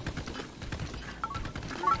 isn't he?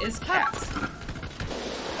 Where is Cass?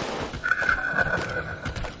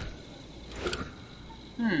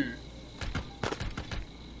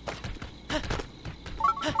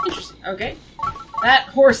 Interesting. Okay. That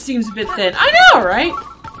horse seems a bit thin. I know, right?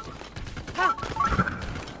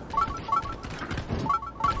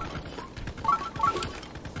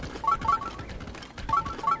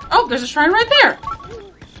 Oh, there's a shrine right there!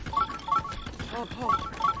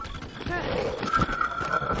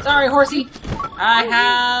 Sorry, horsey. I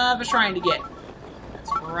have a shrine to get.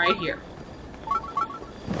 It's right here.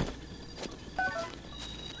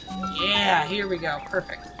 Yeah, here we go.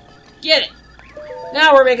 Perfect. Get it!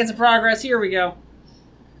 Now we're making some progress. Here we go.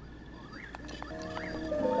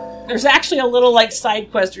 There's actually a little, like,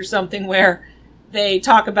 side quest or something where they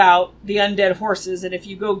talk about the undead horses, and if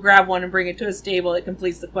you go grab one and bring it to a stable, it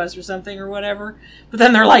completes the quest or something or whatever. But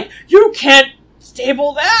then they're like, you can't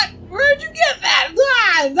stable that? Where'd you get that?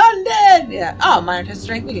 Ah, it's undead! Yeah. Oh, minor test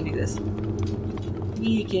strength. We can do this.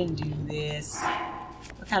 We can do this.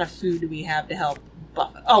 What kind of food do we have to help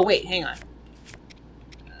buff it? Oh, wait, hang on.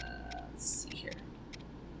 Let's see here.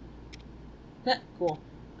 Yeah, cool.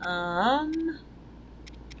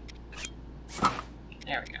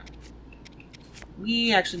 There we go.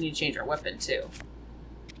 We actually need to change our weapon, too.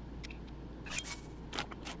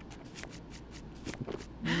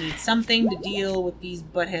 We need something to deal with these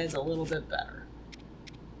buttheads a little bit better.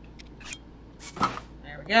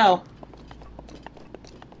 There we go.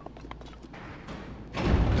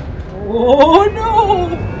 Oh, no!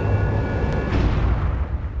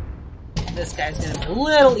 This guy's gonna be a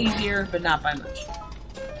little easier, but not by much.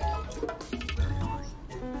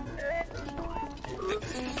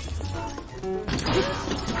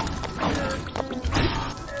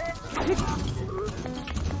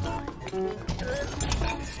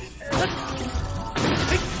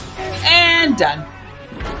 And done.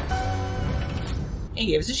 He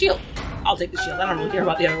gave us a shield. I'll take the shield. I don't really care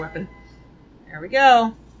about the other weapon. There we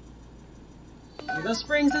go. Here go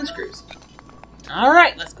springs and screws.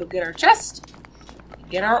 Alright, let's go get our chest.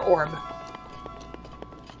 Get our orb.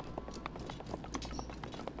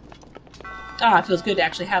 Ah, it feels good to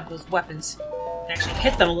actually have those weapons. And actually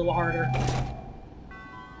hit them a little harder.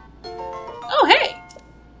 Oh, hey!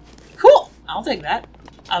 Cool! I'll take that.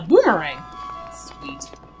 A boomerang. Sweet.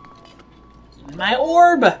 Give me my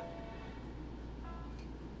orb! There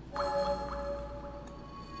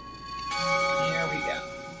we go.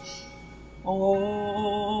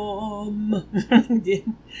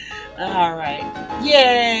 Alright.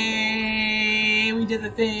 Yay! We did the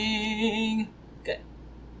thing! Good.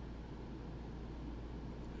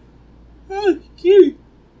 Oh, cute.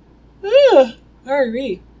 Ah,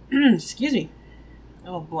 sorry. Excuse me.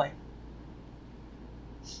 Oh boy.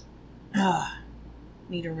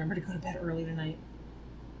 Need to remember to go to bed early tonight.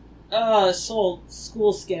 Oh, this whole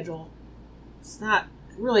school schedule. It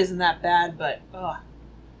really isn't that bad, but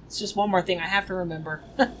it's just one more thing I have to remember.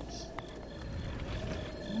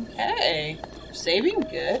 Okay. Saving?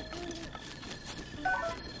 Good.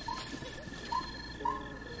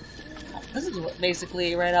 Oh, this is what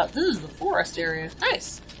basically right out. This is the forest area.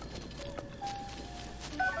 Nice.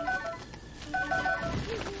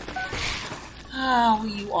 Oh,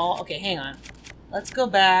 you all. Okay, hang on. Let's go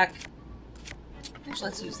back. Actually,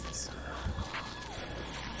 let's use this.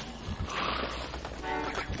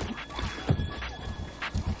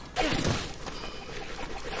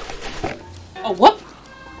 Oh, whoop!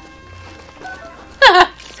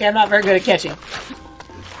 Okay, I'm not very good at catching.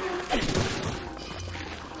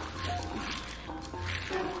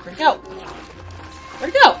 Where'd it go?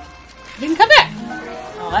 Where'd it go? It didn't come back!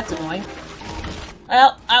 Oh, that's annoying.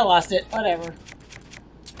 Well, I lost it. Whatever.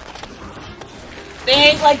 They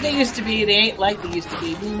ain't like they used to be. They ain't like they used to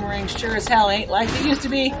be. Boomerangs sure as hell ain't like they used to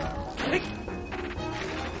be.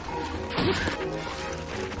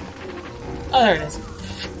 Oh, there it is.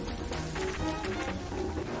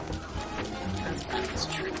 That's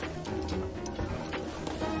true.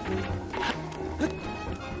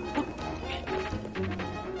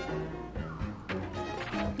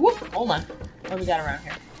 Whoop! Hold on. What do we got around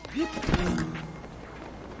here?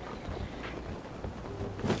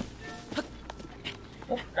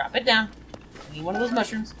 Oh, drop it down. I need one of those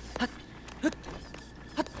mushrooms.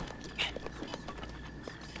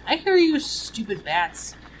 I hear you, stupid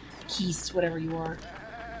bats. Geese, whatever you are.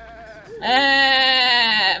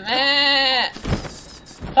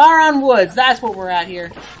 Far on woods, that's what we're at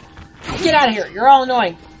here. Get out of here, you're all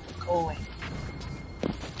annoying. Go away.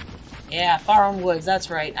 Yeah, far on woods, that's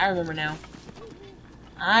right. I remember now.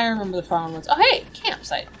 I remember the far on woods. Oh, hey,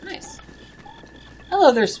 campsite. Nice.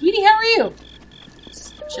 Hello there, sweetie, how are you?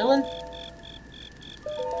 Just chilling.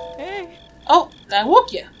 Hey. Oh, I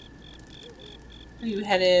woke you. You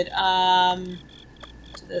headed,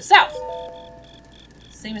 to the south.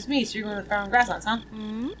 Same as me, so you're going to the Far on Grasslands, huh?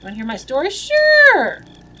 Mm-hmm. Want to hear my story? Sure! A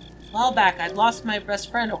while back, I'd lost my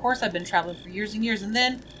best friend, a horse I'd been traveling for years and years, and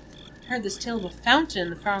then I heard this tale of a fountain in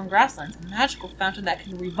the Far on Grasslands. A magical fountain that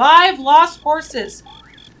can revive lost horses.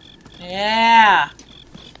 Yeah.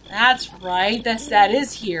 That's right. That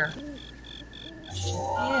is here.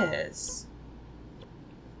 It is.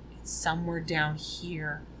 It's somewhere down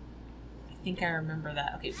here. I think I remember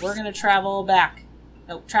that. Okay, we're gonna travel back.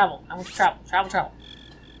 No, travel. I want to travel. Travel.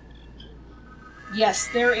 Yes,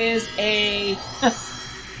 there is a...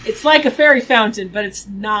 It's like a fairy fountain, but it's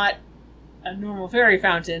not a normal fairy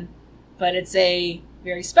fountain. But it's a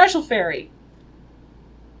very special fairy.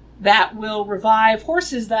 that will revive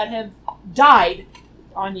horses that have died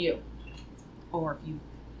on you. Or if you...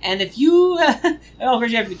 And if you... well, of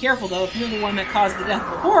course you have to be careful, though. If you're the one that caused the death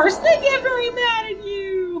of a horse, they get very mad at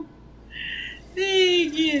you. They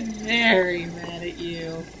get very mad at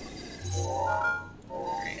you.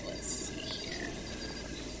 Alright, let's see here.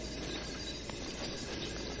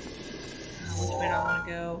 Which way do I want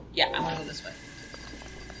to go? Yeah, I want to go this way.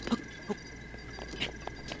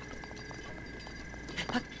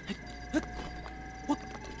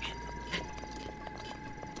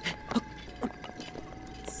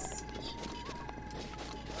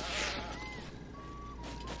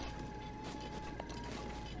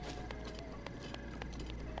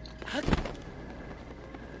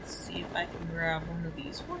 Let's see if I can grab one of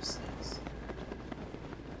these horses.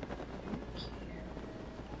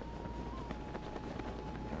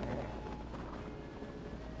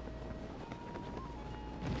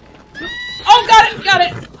 Oh, got it! Got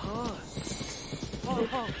it!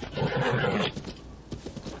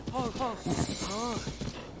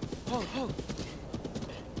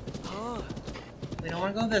 We don't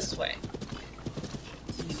want to go this way.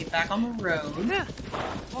 So we get back on the road. I'm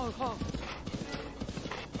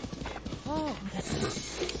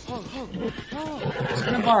just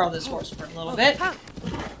gonna borrow this horse for a little bit.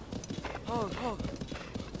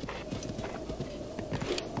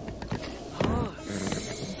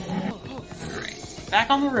 Back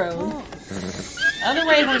on the road. Other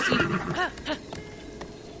way, horsey.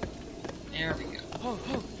 There we go.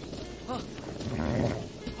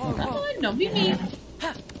 Come on, don't be mean.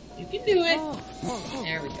 You can do it.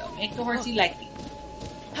 There we go. Make the horsey like me.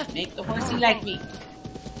 Make the horsey like me.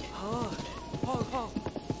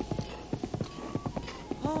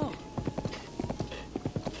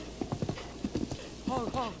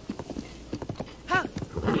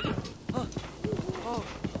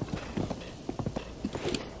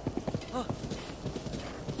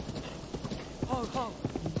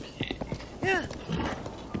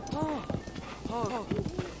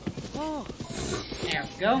 There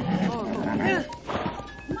we go.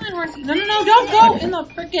 Come on, horsey. No, no, no, don't go in the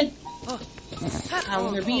frickin'...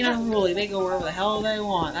 when they're being unruly, they go wherever the hell they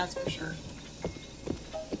want, that's for sure.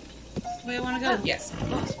 Is this the way I want to go? Yes, I'm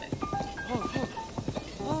going this way.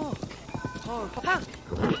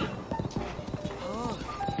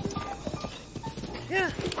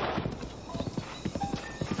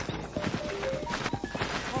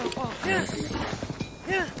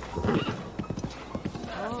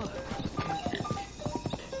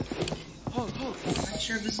 I'm not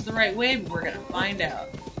sure if this is the right way, but we're gonna find out.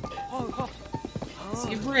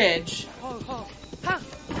 See a bridge.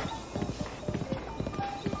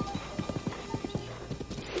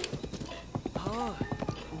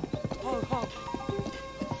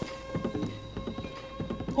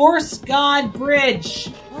 Horse God Bridge!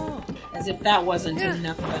 As if that wasn't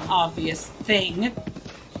enough of an obvious thing.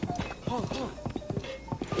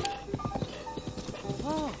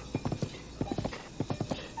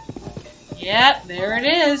 Yep, there it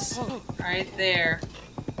is. Right there.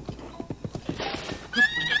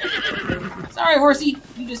 Sorry, horsey.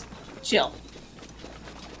 You just chill.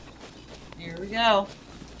 Here we go.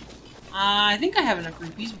 I think I have enough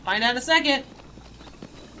rupees. We'll find out in a second.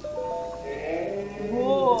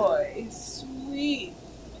 Boy, sweet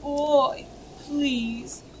boy,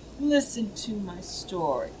 please listen to my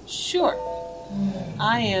story. Sure.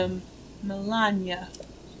 I am Melania.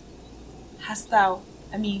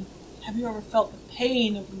 Have you ever felt the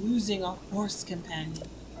pain of losing a horse companion?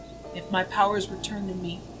 If my powers return to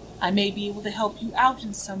me, I may be able to help you out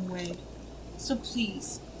in some way. So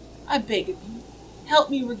please, I beg of you, help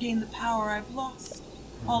me regain the power I've lost.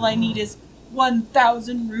 All I need is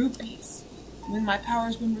 1,000 rupees. When my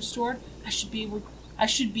power's been restored, I should be able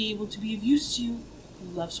to be of use to you who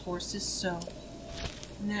loves horses so.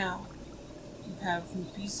 Now, you have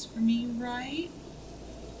rupees for me, right?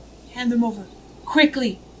 Hand them over,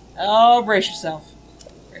 quickly! Oh, brace yourself.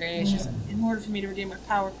 Brace yourself. In order for me to regain my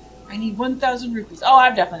power, I need 1,000 rupees. Oh,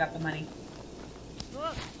 I've definitely got the money.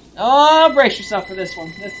 Oh, brace yourself for this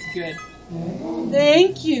one. This is good.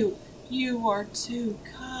 Thank you. You are too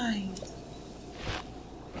kind.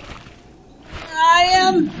 I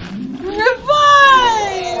am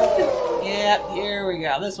revived! Yep, here we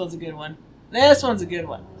go. This one's a good one. This one's a good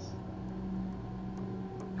one.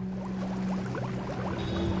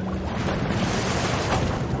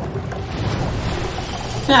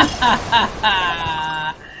 Ha ha ha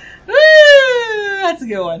ha! Woo! That's a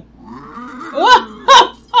good one.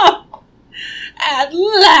 At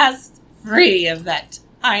last, free of that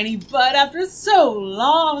tiny butt after so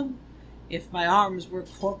long. If my arms were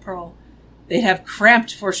corporal, they'd have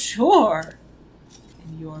cramped for sure.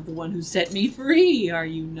 And you're the one who set me free, are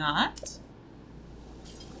you not?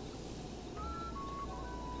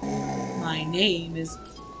 My name is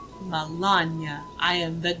Malanya. I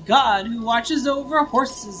am the god who watches over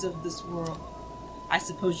horses of this world. I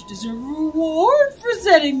suppose you deserve a reward for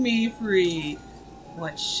setting me free.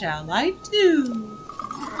 What shall I do?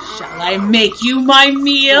 Shall I make you my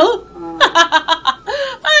meal?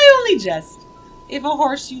 I only jest. If a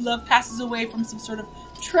horse you love passes away from some sort of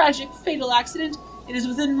tragic, fatal accident, it is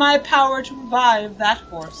within my power to revive that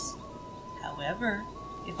horse. However,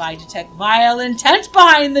 if I detect vile intent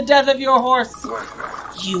behind the death of your horse,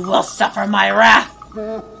 you will suffer my wrath.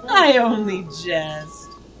 I only jest.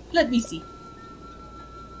 Let me see.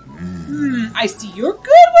 I see you're good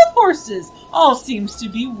with horses. All seems to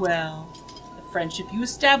be well. The friendship you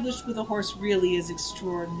established with a horse really is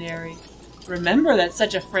extraordinary. Remember that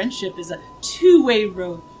such a friendship is a two-way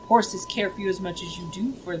road. Horses care for you as much as you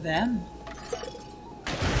do for them.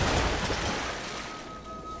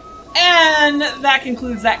 And that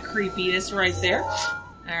concludes that creepiness right there.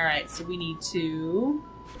 Alright, so we need to...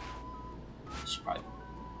 I should probably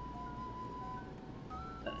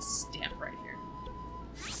put a stamp right here.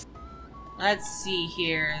 Let's see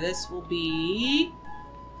here. This will be...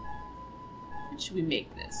 What should we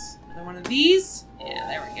make this? Another one of these? Yeah,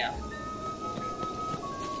 there we go.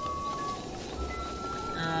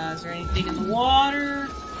 Is there anything in the water?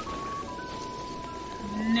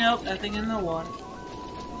 Nope, nothing in the water.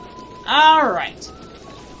 Alright.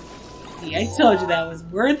 See, I told you that was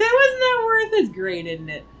worth it. Wasn't that worth it? It's great, isn't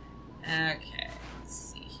it? Okay, let's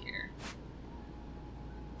see here.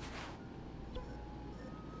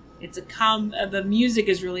 It's a the music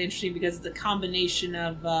is really interesting because it's a combination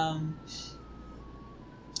of, what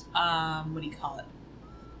do you call it?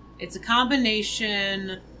 It's a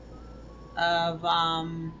combination of,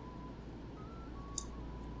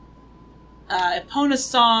 Epona's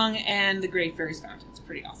song and the Great Fairy's Fountain. It's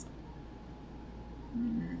pretty awesome.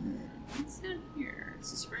 What's down here?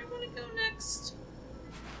 Is this where I want to go next?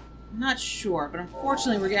 I'm not sure, but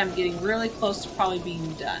unfortunately I'm getting really close to probably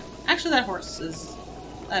being done. Actually, that horse is...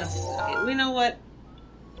 Okay, we know what?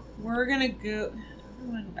 We're gonna go... I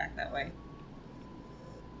want to go back that way.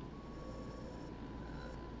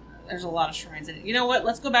 There's a lot of shrines in it. You know what?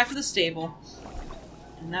 Let's go back to the stable.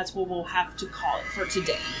 And that's what we'll have to call it for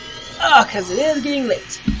today. Oh, because it is getting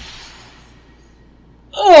late.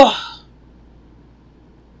 Oh!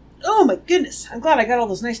 Oh my goodness. I'm glad I got all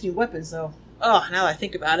those nice new weapons, though. Oh, now that I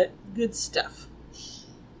think about it. Good stuff.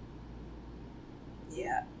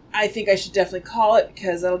 Yeah. I think I should definitely call it,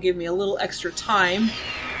 because that'll give me a little extra time.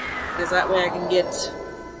 Because that way I can get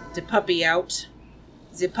the puppy out.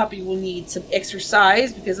 The puppy will need some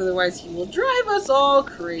exercise, because otherwise he will drive us all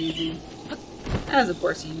crazy. As of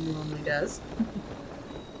course he normally does.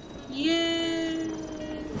 Yeah.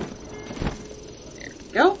 There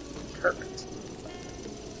we go. Perfect.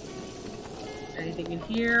 Anything in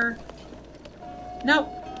here? Nope.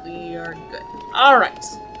 We are good. Alright.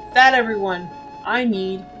 That, everyone, I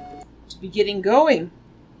need to be getting going.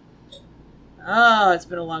 Oh, it's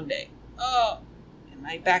been a long day. Oh. And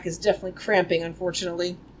my back is definitely cramping,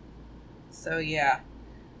 unfortunately. So, yeah.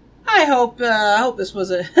 I hope this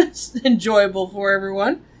was enjoyable for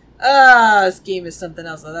everyone. This game is something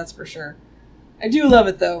else, though, that's for sure. I do love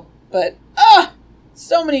it, though. But,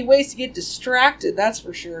 so many ways to get distracted, that's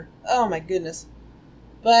for sure. Oh, my goodness.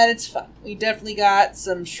 But it's fun. We definitely got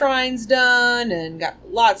some shrines done, and got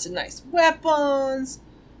lots of nice weapons.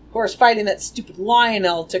 Of course, fighting that stupid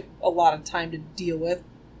Lionel took a lot of time to deal with.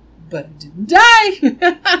 But I didn't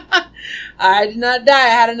die! I did not die. I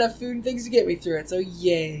had enough food and things to get me through it, so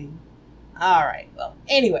yay. Alright, well,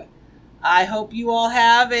 anyway. I hope you all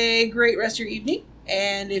have a great rest of your evening.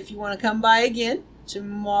 And if you want to come by again,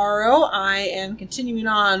 tomorrow I am continuing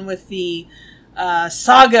on with the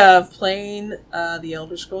saga of playing the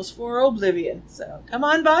Elder Scrolls 4 Oblivion. So come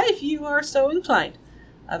on by if you are so inclined.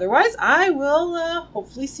 Otherwise, I will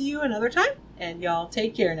hopefully see you another time. And y'all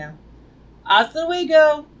take care now. Hasta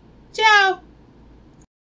luego. Ciao.